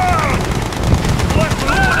 Charge! Let's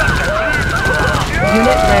load up the troops. Charge!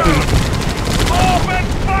 Unit ready. Open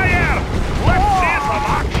fire! Let's see some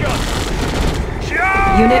action.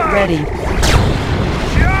 Charge! Unit ready.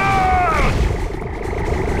 Charge!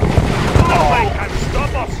 Nothing can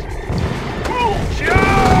stop us.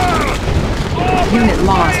 Charge! Open Unit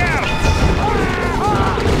lost. fire!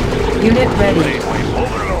 Unit ready.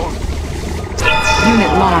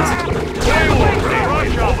 Unit lost.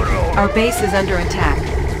 Our base is under attack.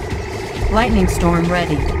 Lightning storm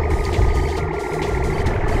ready.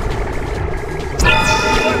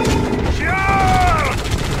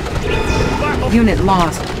 Unit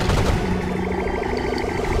lost.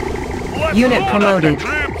 Unit promoted.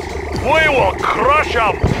 We will crush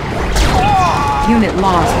them. Unit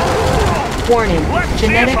lost. Warning. Let's see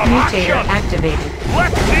Genetic some mutator action. activated.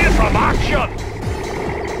 Let's see some action.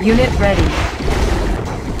 Unit ready.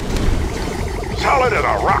 Solid as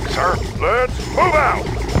a rock, sir. Let's move out.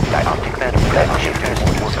 Dioptic manifest shifters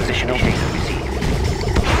for positional data received.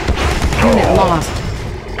 Unit lost.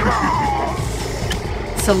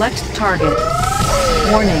 Select target.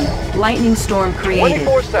 Warning. Lightning storm created.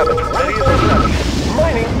 24/7. Ready as a seven.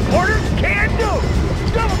 Mining. Orders can do.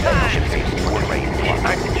 Double time. Ship safety order range.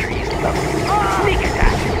 Infantry is level. Sneak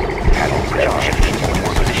attack. Panels charged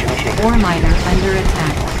for positional data. Ore miner under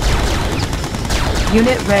attack.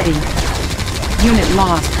 Unit ready. Unit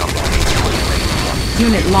lost.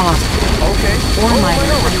 Unit lost. Okay. Ore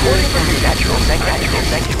miner under attack. Natural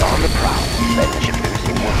sector on the prowl. Let shifters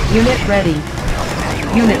in work. Unit ready.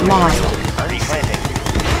 Unit lost. Replanting.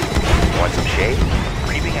 Want some shade?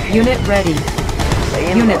 Creeping ahead. Unit ready.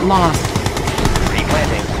 Laying Unit low. lost.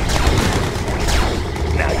 Replanting.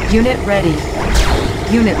 Now you Unit ready.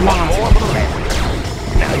 Unit lost. more for the land.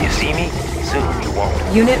 Now you see me? Soon you won't.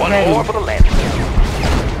 Unit One ready. more for the land.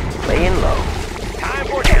 Laying low. Time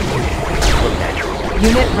for ambush. Look natural.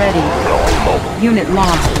 Unit ready. Going mobile. Unit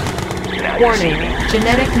lost. Now you see Warning. me?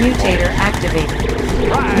 Genetic mutator activated.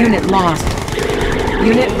 Unit lost.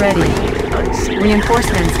 Unit ready. Unseen.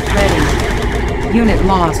 Reinforcements ready. Unit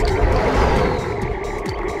lost.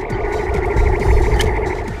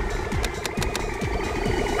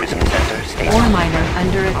 Prism center station. Ore miner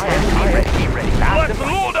under attack. Be ready. Let's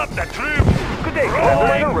load up the troops. Good day,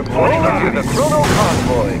 Commander. Reporting to the Chrono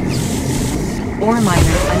Convoy. Ore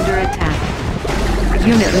miner under attack.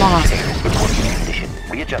 Unit lost. Reporting condition.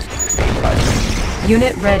 Readjusting stabilizer.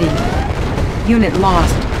 Unit ready. Unit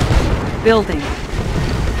lost. Building.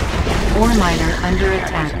 Ore miner under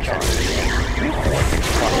attack.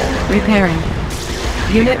 Repairing.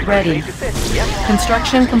 Unit ready.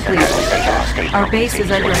 Construction complete. Our base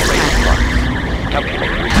is under attack.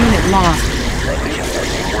 Unit lost.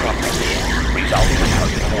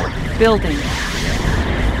 Building.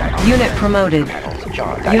 Unit promoted.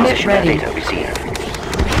 Unit ready.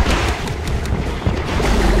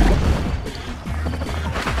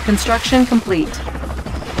 Construction complete.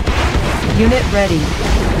 Unit ready.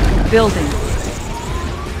 Building.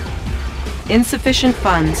 Insufficient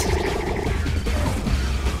funds.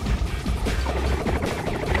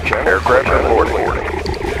 Aircraft reporting.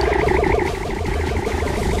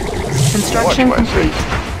 Construction Watch my complete.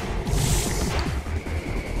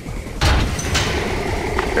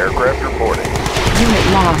 Aircraft reporting. Unit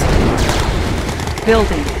lost.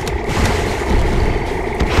 Building.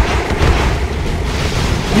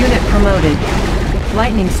 Unit promoted.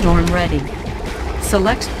 Lightning storm ready.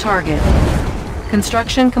 Select target.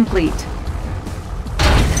 Construction complete.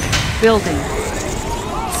 Building.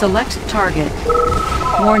 Select target.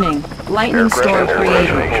 Warning. Lightning storm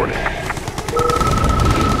created.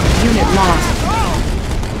 Unit lost.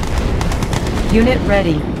 Unit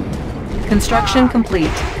ready. Construction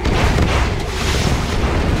complete.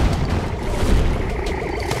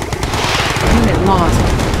 Unit lost.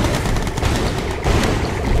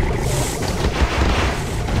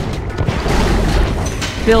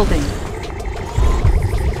 Building.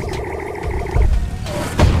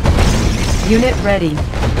 Unit ready.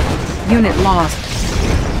 Unit lost.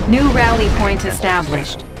 New rally point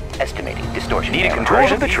established. Estimating distortion. Need a error.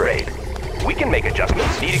 conversion of the trade. We can make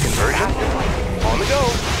adjustments. Need a conversion. On the go.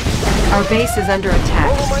 Our base is under Mobile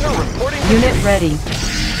attack. miner reporting. Unit ready.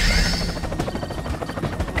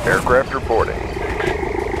 Aircraft reporting.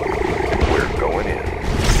 We're going in.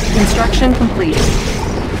 Construction complete.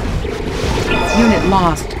 Unit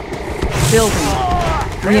lost. Building.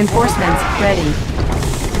 Reinforcements ready.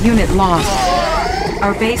 Unit lost.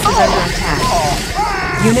 Our base is under attack.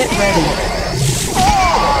 Unit ready.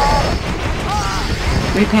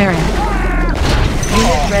 Repairing.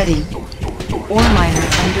 Unit ready. Ore miner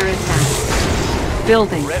under attack.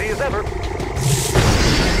 Building. Ready as ever.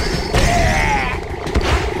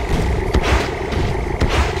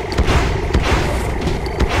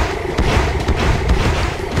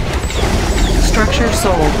 Structure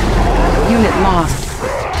sold. Unit lost.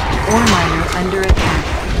 Ore miner under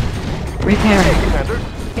attack. Repairing. Commander.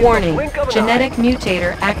 Warning. Blink of an Genetic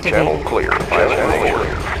mutator Channel activated. clear. Channel clear.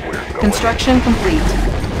 We're going Construction complete.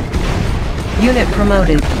 Unit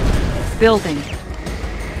promoted. Building.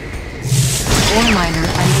 Ore miner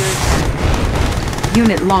under attack.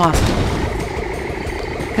 Unit lost.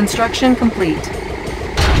 Construction complete.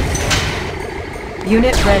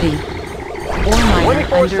 Unit ready. Ore miner under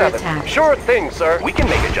 24/7. attack. Sure thing, sir. We can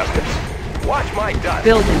make adjustments. Watch my dust.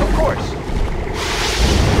 Building. Of course.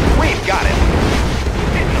 We've got it.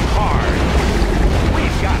 Hitting them hard.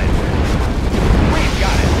 We've got it. We've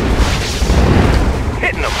got it.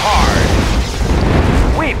 Hitting them hard.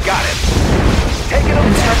 We've got it. Taking them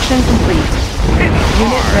down. Construction complete. Hitting them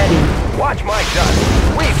Unit hard. ready. Watch my dust.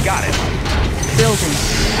 We've got it. Building.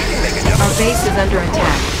 We can make Our adjustments. base is under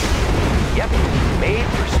attack. Yep. Made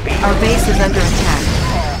for speed. Our base is under attack.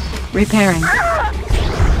 Repairing.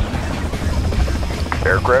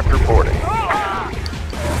 Aircraft reporting.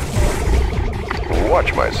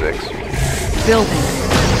 Watch my 6. Building.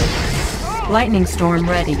 Lightning storm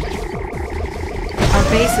ready. Our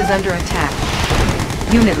base is under attack.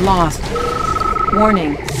 Unit lost.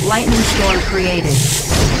 Warning. Lightning storm created.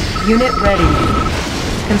 Unit ready.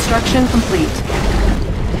 Construction complete.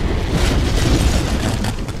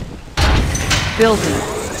 Building.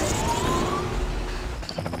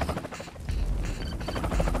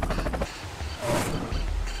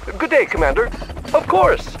 Good day, Commander. Of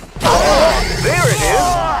course. There it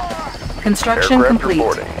is. Construction Aircraft complete.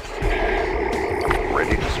 reporting.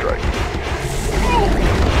 Ready to strike.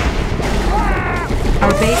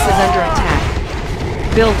 Our base is under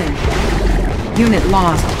attack. Building. Unit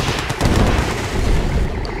lost.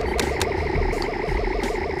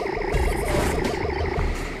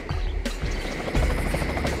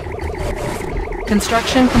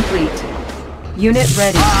 Construction complete. Unit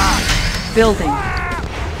ready. Building.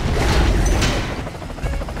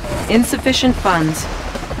 Insufficient funds.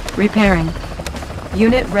 Repairing.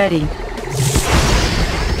 Unit ready.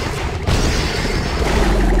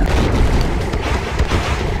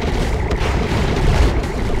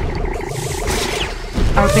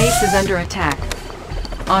 Our base is under attack.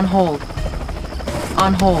 On hold.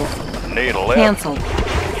 On hold. Need a lift. Cancelled.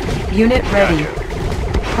 Unit ready.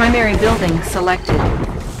 Primary building selected.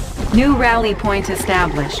 New rally point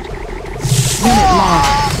established. Unit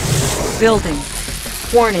lost. Building.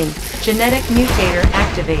 Warning. Genetic mutator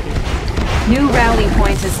activated. New rally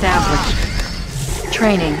point established.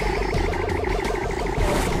 Training.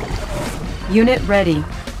 Unit ready.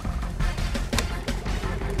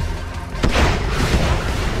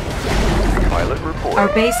 Pilot reporting. Our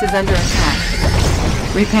base is under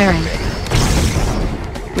attack. Repairing.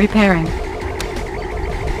 Repairing.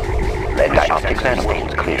 Diagnostics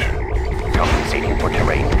systems clear. Compensating for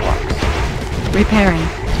terrain flux. Repairing.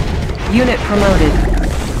 Unit promoted.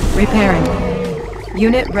 Repairing.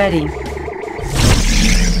 Unit ready.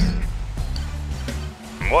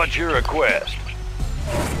 What's your request?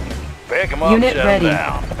 Pick 'em up, Unit set 'em ready.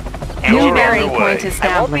 down. New Tour rally underway. point I won't be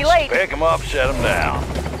established. late. Pick 'em up, set 'em down.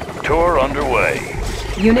 Tour underway.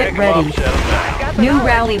 Unit Pick 'em ready. up, set 'em down. New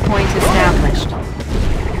rally point established.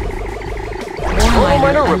 Ore Mobile miner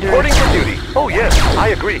miner under reporting for attack. duty. Oh, yes, I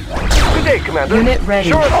agree. Good day, Commander. Unit ready.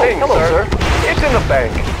 Sure thing, hello, sir. It's in the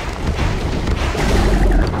bank.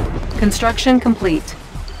 Construction complete.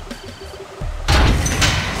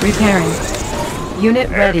 Repairing. Unit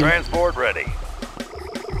Air ready. transport ready.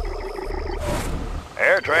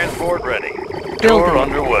 Air transport ready. Building. Tour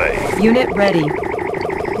underway. Unit ready.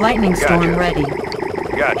 Lightning storm Gotcha. ready.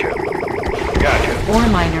 Gotcha. Gotcha. Ore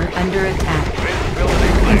miner under attack. Visibility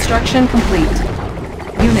clear. Construction complete.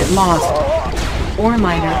 Unit lost. Ore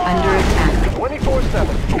miner under attack.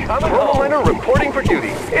 24/7. Mobile miner reporting for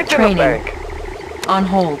duty. It's Training. in the bank. On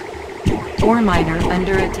hold. Ore miner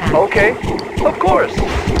under attack. Okay, of course.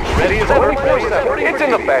 Ready as ever. It's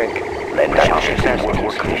in the bank.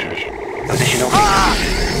 Position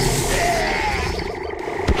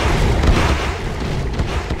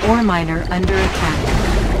Ore miner under attack.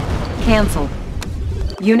 Cancel.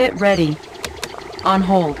 Unit ready. On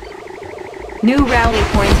hold. New rally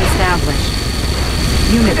point established.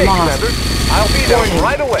 Unit Hey, lost. Commander. I'll be there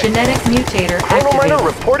right away. Genetic mutator Chrono miner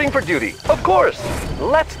activated. reporting for duty. Of course.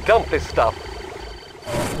 Let's dump this stuff.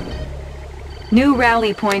 New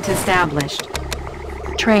rally point established.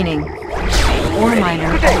 Training. Ore miner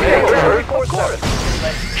under attack. Of course.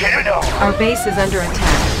 Get it on. Our base is under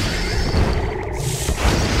attack.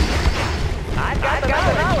 I've got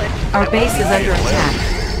the knowledge. Our base is under attack.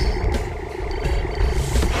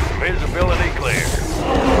 Visibility clear.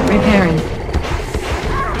 Repairing.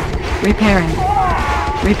 Repairing.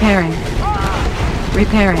 Repairing.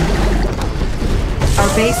 Repairing.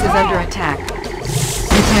 Our base is under attack.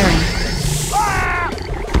 Repairing.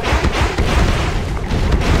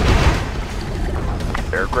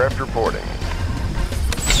 Aircraft reporting.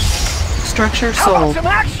 Structure How about sold. some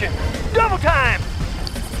action? Double time.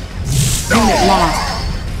 Unit lost.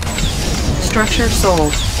 Structure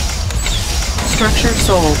sold. Structure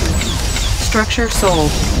sold. Structure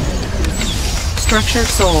sold. Structure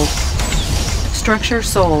sold. Structure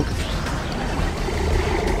sold.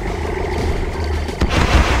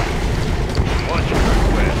 What's your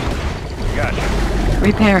request? Gotcha.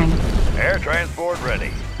 Repairing. Air transport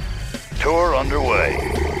ready. Tour underway.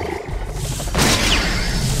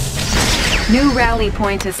 New rally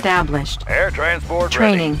point established. Air transport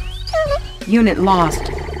Training. Unit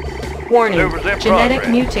lost. Warning. Maneuvers in Genetic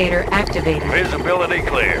progress. mutator activated. ready. Visibility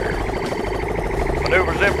clear.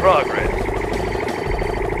 Maneuvers in progress.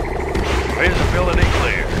 Visibility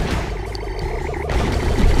clear.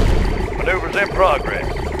 Maneuvers in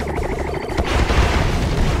progress.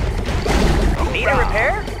 Need a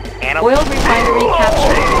repair? Oil refinery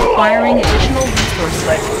captured. Requiring additional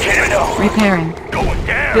resources. Get it on. Repairing. Going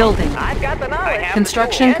down. Building. I've got the knowledge.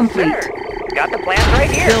 Construction Yes, complete. sir. Got the plans right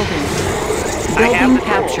here. Building. I have Building the tools.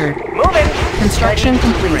 captured. Moving. Construction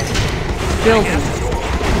complete. Building.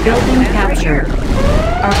 Building captured.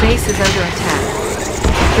 Our base is under attack.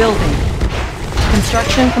 Building.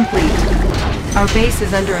 Construction complete. Our base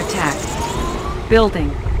is under attack. Building.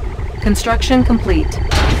 Construction complete.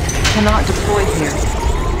 Cannot deploy here.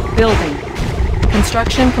 Building.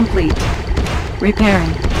 Construction complete.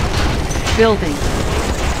 Repairing. Building.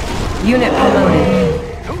 Unit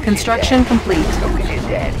promoted. Construction complete.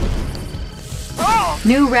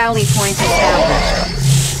 New rally point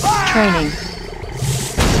established. Training.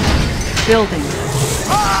 Building.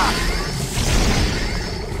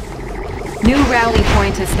 New rally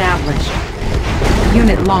point established.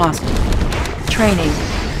 Unit lost. Training.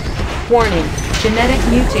 Warning. Genetic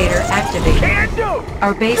mutator activated. Can do.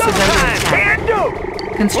 Our base is under attack. Can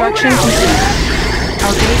do. Construction complete.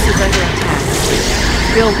 Our base is under attack.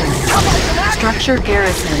 Building. Structure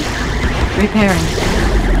garrison. Repairing.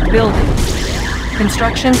 Building.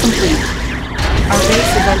 Construction complete. Our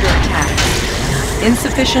base is under attack.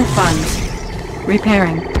 Insufficient funds.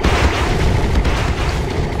 Repairing.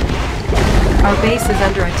 Our base is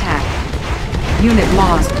under attack. Unit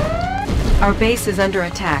lost. Our base is under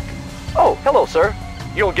attack. Oh, hello, sir.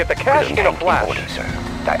 You'll get the cash in a flash. sir.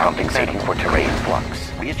 Compensating for terrain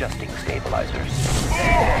flux. Readjusting stabilizers.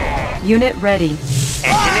 Unit ready.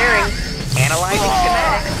 Engineering. Analyzing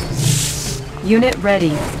schematics. Unit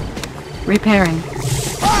ready. Repairing.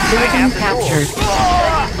 Building captured.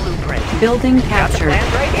 Blueprint. Building Got the captured.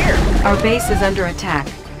 plans right here. Our base is under attack.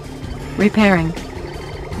 Repairing.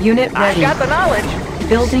 Unit I've ready. got the knowledge.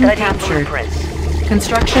 Building Study captured. blueprints.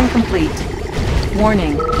 Construction complete.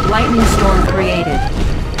 Warning. Lightning storm created.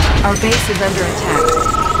 Our base is under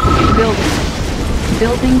attack. Building.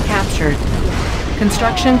 Building captured.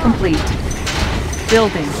 Construction complete.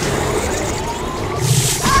 Building.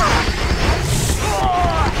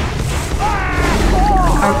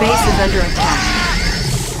 Our base is under attack.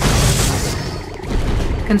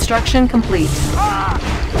 Construction complete.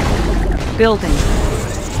 Building.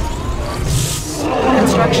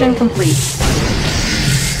 Construction complete.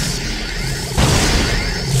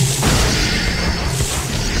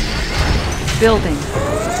 Building.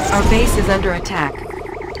 Our base is under attack.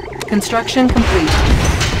 Construction complete.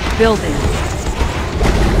 Building.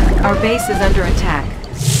 Our base is under attack.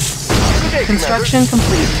 Good day, Construction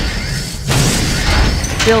complete.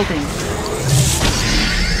 Building.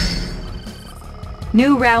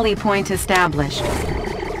 New rally point established.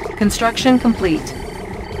 Construction complete.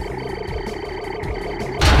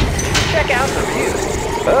 Check out the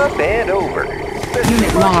view. Up and over.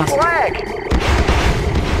 Unit lost. Flag!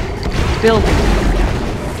 Building.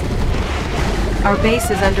 Our base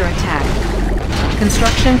is under attack.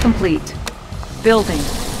 Construction complete. Building.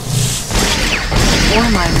 Ore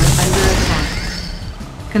miner under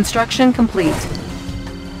attack. Construction complete.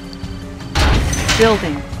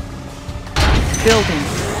 Building. Building.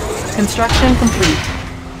 Construction complete.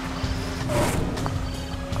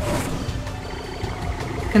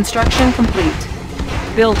 Construction complete.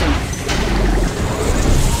 Building.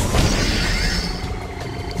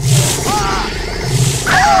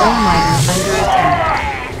 Ore miner under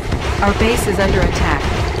attack. Our base is under attack.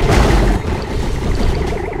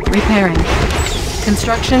 Repairing.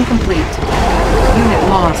 Construction complete. Unit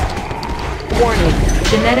lost. Warning.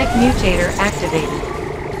 Genetic mutator activated.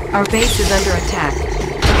 Our base is under attack.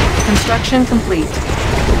 Construction complete.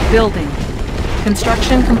 Building.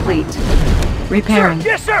 Construction complete. Repairing.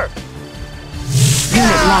 Yes, sir!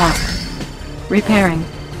 Unit lost. Repairing.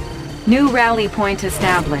 New rally point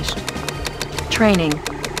established. Training.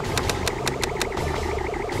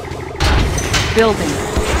 Building.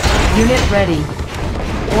 Unit ready.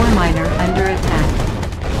 Ore miner under attack.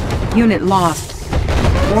 Unit lost.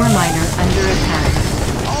 Ore miner under attack.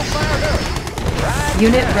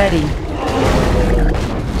 Unit ready.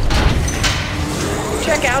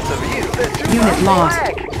 Check out the view. Unit lost.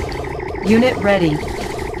 Unit ready.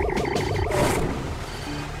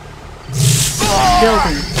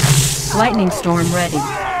 Building. Lightning storm ready.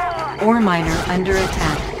 Ore miner under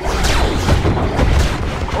attack.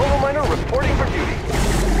 Coal miner reporting for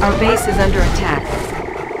duty. Our base is under attack.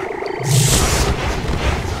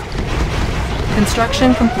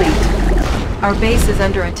 Construction complete. Our base is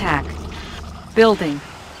under attack. Building.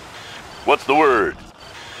 What's the word?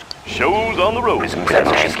 Show's on the road. Prism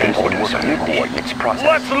transmission orders. New coordinates processed.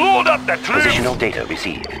 Let's load up the troops! Positional data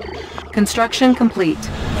received. Construction complete.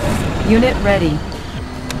 Unit ready.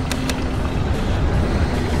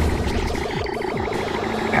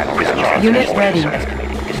 Prism Unit transmission ready. orders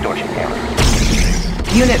estimated. Distortion error.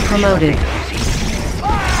 Unit promoted.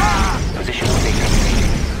 Positional data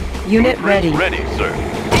received. Unit ready. Ready, sir.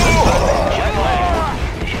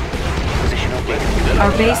 Positional data.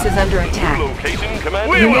 Our base is under attack. Location, Commander.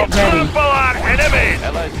 We will trample on enemies!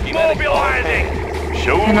 Mobilizing!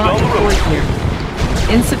 Show's Cannot on the deploy road. here.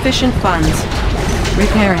 Insufficient funds.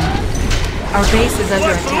 Repairing. Our base is under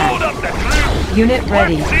Let's load attack. up the troops! Unit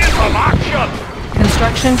ready. Let's see some action!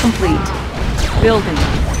 Construction complete. Building.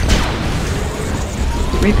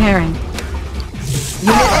 Repairing.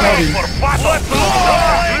 Unit ready. For battle! Let's load up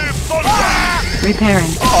the troops! Soldier!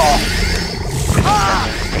 Repairing.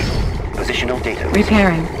 Positional data.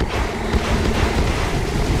 Repairing.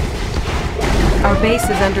 Our base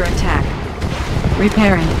is under attack.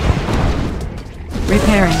 Repairing.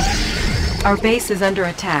 Repairing. Our base is under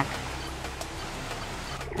attack.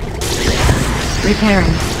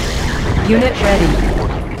 Repairing. Unit ready.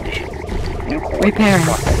 Repairing.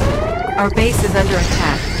 Our base is under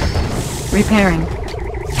attack. Repairing.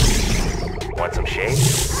 Want some shade?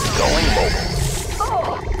 Going mobile.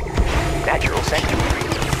 Natural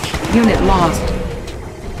sanctuary. Unit lost.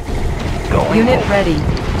 Going Unit mobile. ready.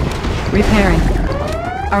 Repairing.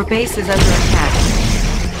 Our base is under attack.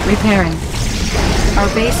 Repairing. Our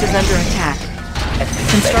base is under attack.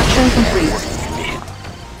 Construction complete.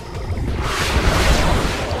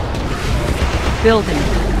 Building.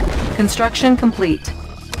 Construction complete.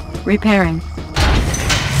 Repairing.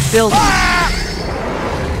 Building.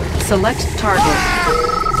 Select target.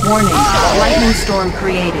 Warning. Lightning storm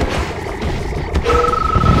created.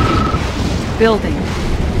 Building.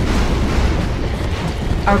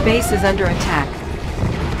 Our base is under attack.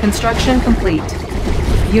 Construction complete.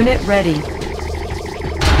 Unit ready.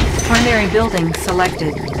 Primary building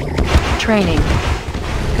selected. Training.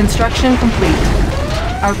 Construction complete.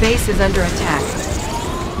 Our base is under attack.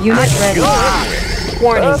 Unit ready.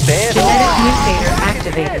 Warning. Genetic mutator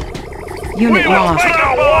activated. Unit We will lost. make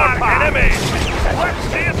a war enemies! Let's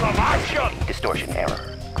see some action! Distortion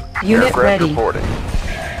error. Unit Aircraft ready. reporting.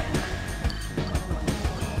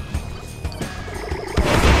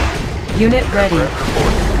 Unit ready.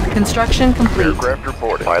 Construction complete. Aircraft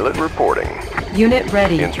reporting. Pilot reporting. Unit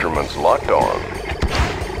ready. Instruments locked on.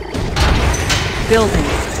 Building.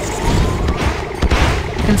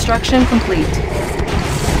 Construction complete.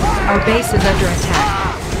 Our base is under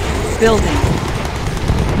attack. Building.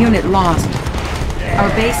 Unit lost. Our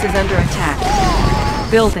base is under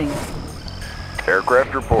attack. Building.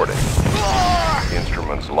 Aircraft reporting.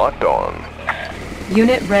 Instruments locked on.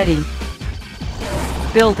 Unit ready.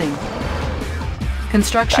 Building.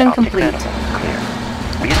 Construction Diagnostic complete. manifold clear.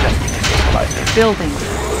 Readjusting stabilizer. Building.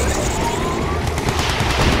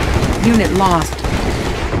 Unit lost.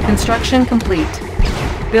 Construction complete.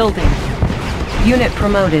 Building. Unit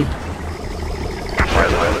promoted.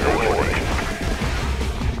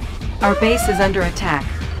 Our base is under attack.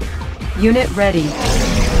 Unit ready.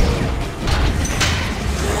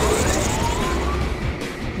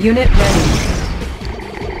 Unit ready.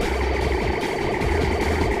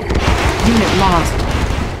 Unit lost.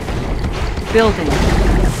 Building.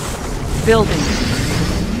 Building.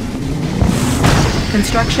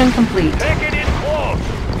 Construction complete. Take it in close.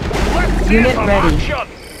 Let's see Unit some ready. action.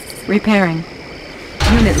 Repairing.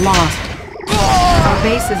 Unit lost. Our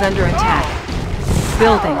base is under attack.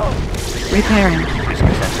 Building. Repairing.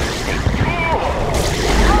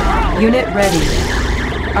 Unit ready.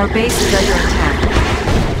 Our base is under attack.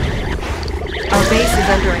 Our base is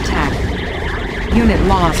under attack. Unit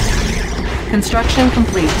lost. Construction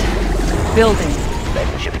complete. Building.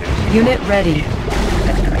 Unit ready.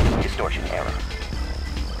 Estimating distortion error.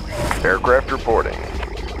 Aircraft reporting.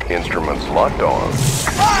 Instruments locked on.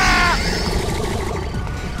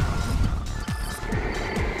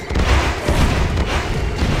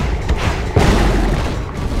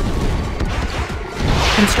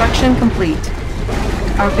 Construction complete.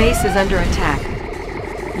 Our base is under attack.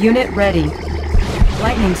 Unit ready.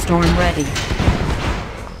 Lightning storm ready.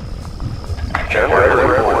 Channel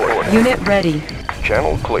reporting. Unit ready.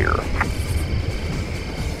 Channel clear.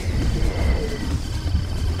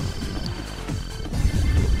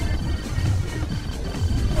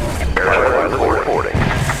 Aircraft reporting.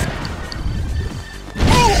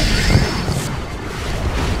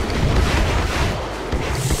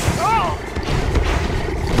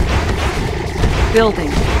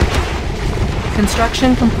 Building.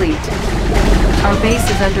 Construction complete. Our base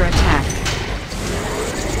is under attack.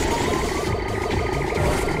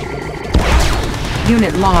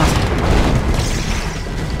 Unit lost.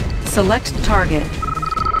 Select target.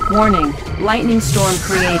 Warning. Lightning storm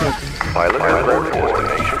created. Pilot report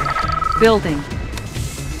destination. Building.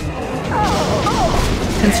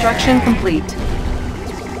 Construction complete.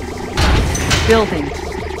 Building.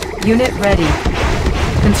 Unit ready.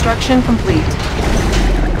 Construction complete.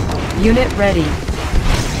 Unit ready.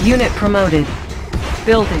 Unit promoted.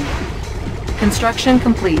 Building. Construction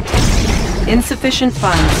complete. Insufficient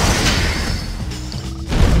funds.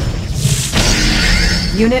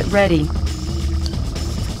 Unit ready.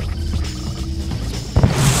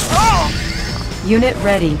 Unit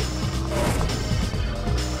ready.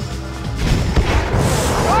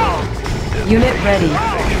 Unit ready.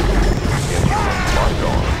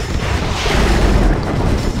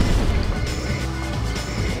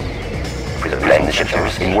 Land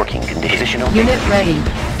shifters in working condition. Unit ready.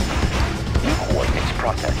 New coordinates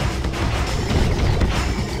processed.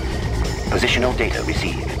 Positional data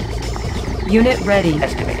received. Unit ready.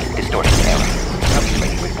 Estimating distortion error.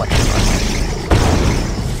 Calculating reflection runway.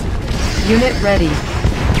 Unit ready.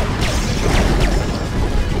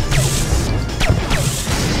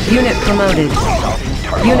 Unit promoted.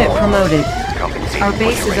 Unit promoted. Our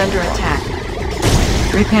base is under attack.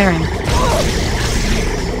 Repairing.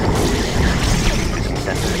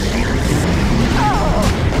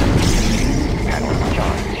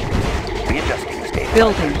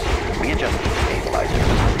 Building. Readjusting stabilizers.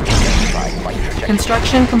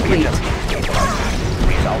 Construction complete.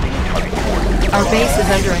 Resolving target coordinates. Our base is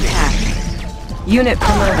under attack. Unit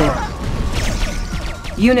promoted.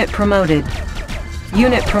 Unit promoted.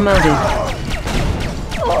 Unit promoted.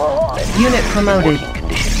 Unit promoted.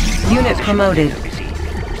 Unit promoted.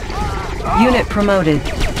 Unit promoted.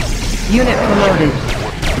 Unit promoted.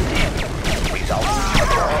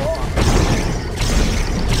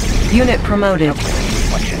 Unit promoted.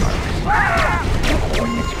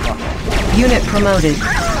 Unit promoted.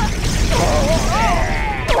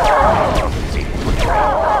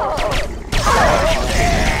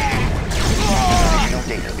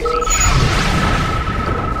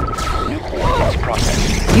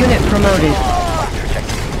 Unit promoted.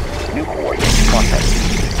 New coordinates processed.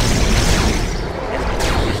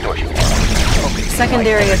 Distortion error.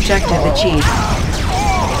 Secondary objective achieved.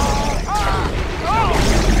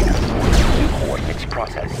 New coordinates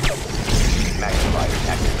processed. Magnifier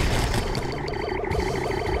activated.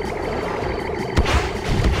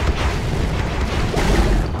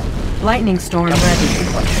 Lightning storm ready.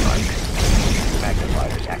 Reflection arcs.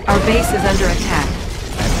 Magnifiers activated. Our base is under attack.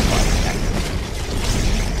 Magnifiers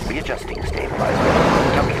activated. Readjusting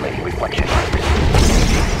stabilizer. Calculating reflection arcs.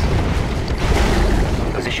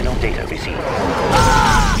 Positional data received.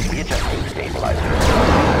 Readjusting stabilizer.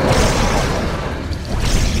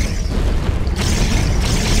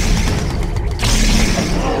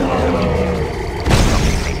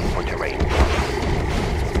 Compensating for terrain.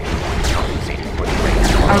 Compensating for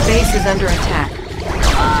Our base is under attack.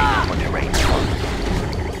 Compensating for terrain flux.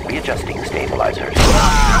 Readjusting stabilizers.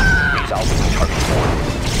 Resolving target form.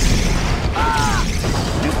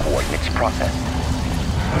 New coordinates processed.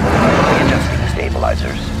 Readjusting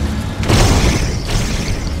stabilizers.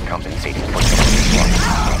 Compensating for terrain flux.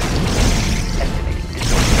 Estimating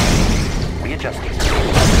distortion. Readjusting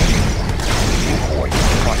stabilizers. New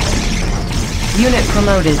coordinates processed. Unit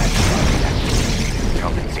promoted.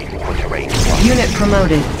 Compensating for terrain flux. Unit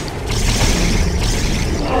promoted.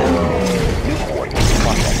 New coordinates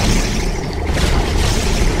processed.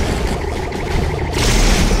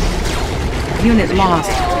 Unit lost.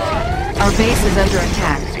 Our base is under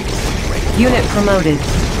attack. Unit promoted.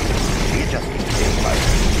 Readjusting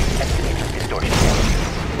stabilizers. Estimating distortion.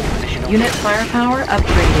 Positional Unit firepower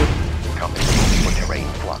upgraded. compensating for terrain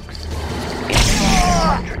flux.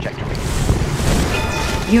 Trajectory.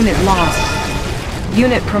 Unit lost.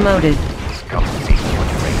 Unit promoted. Compensating for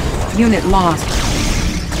terrain flux. Unit lost.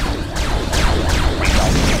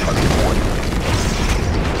 Resolving target coordinates.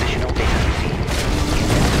 Positional data received.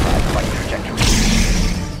 Intensified flight trajectory.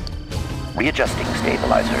 Readjusting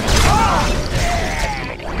stabilizers.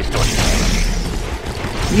 Estimating distortion.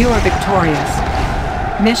 You are victorious.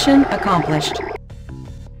 Mission accomplished.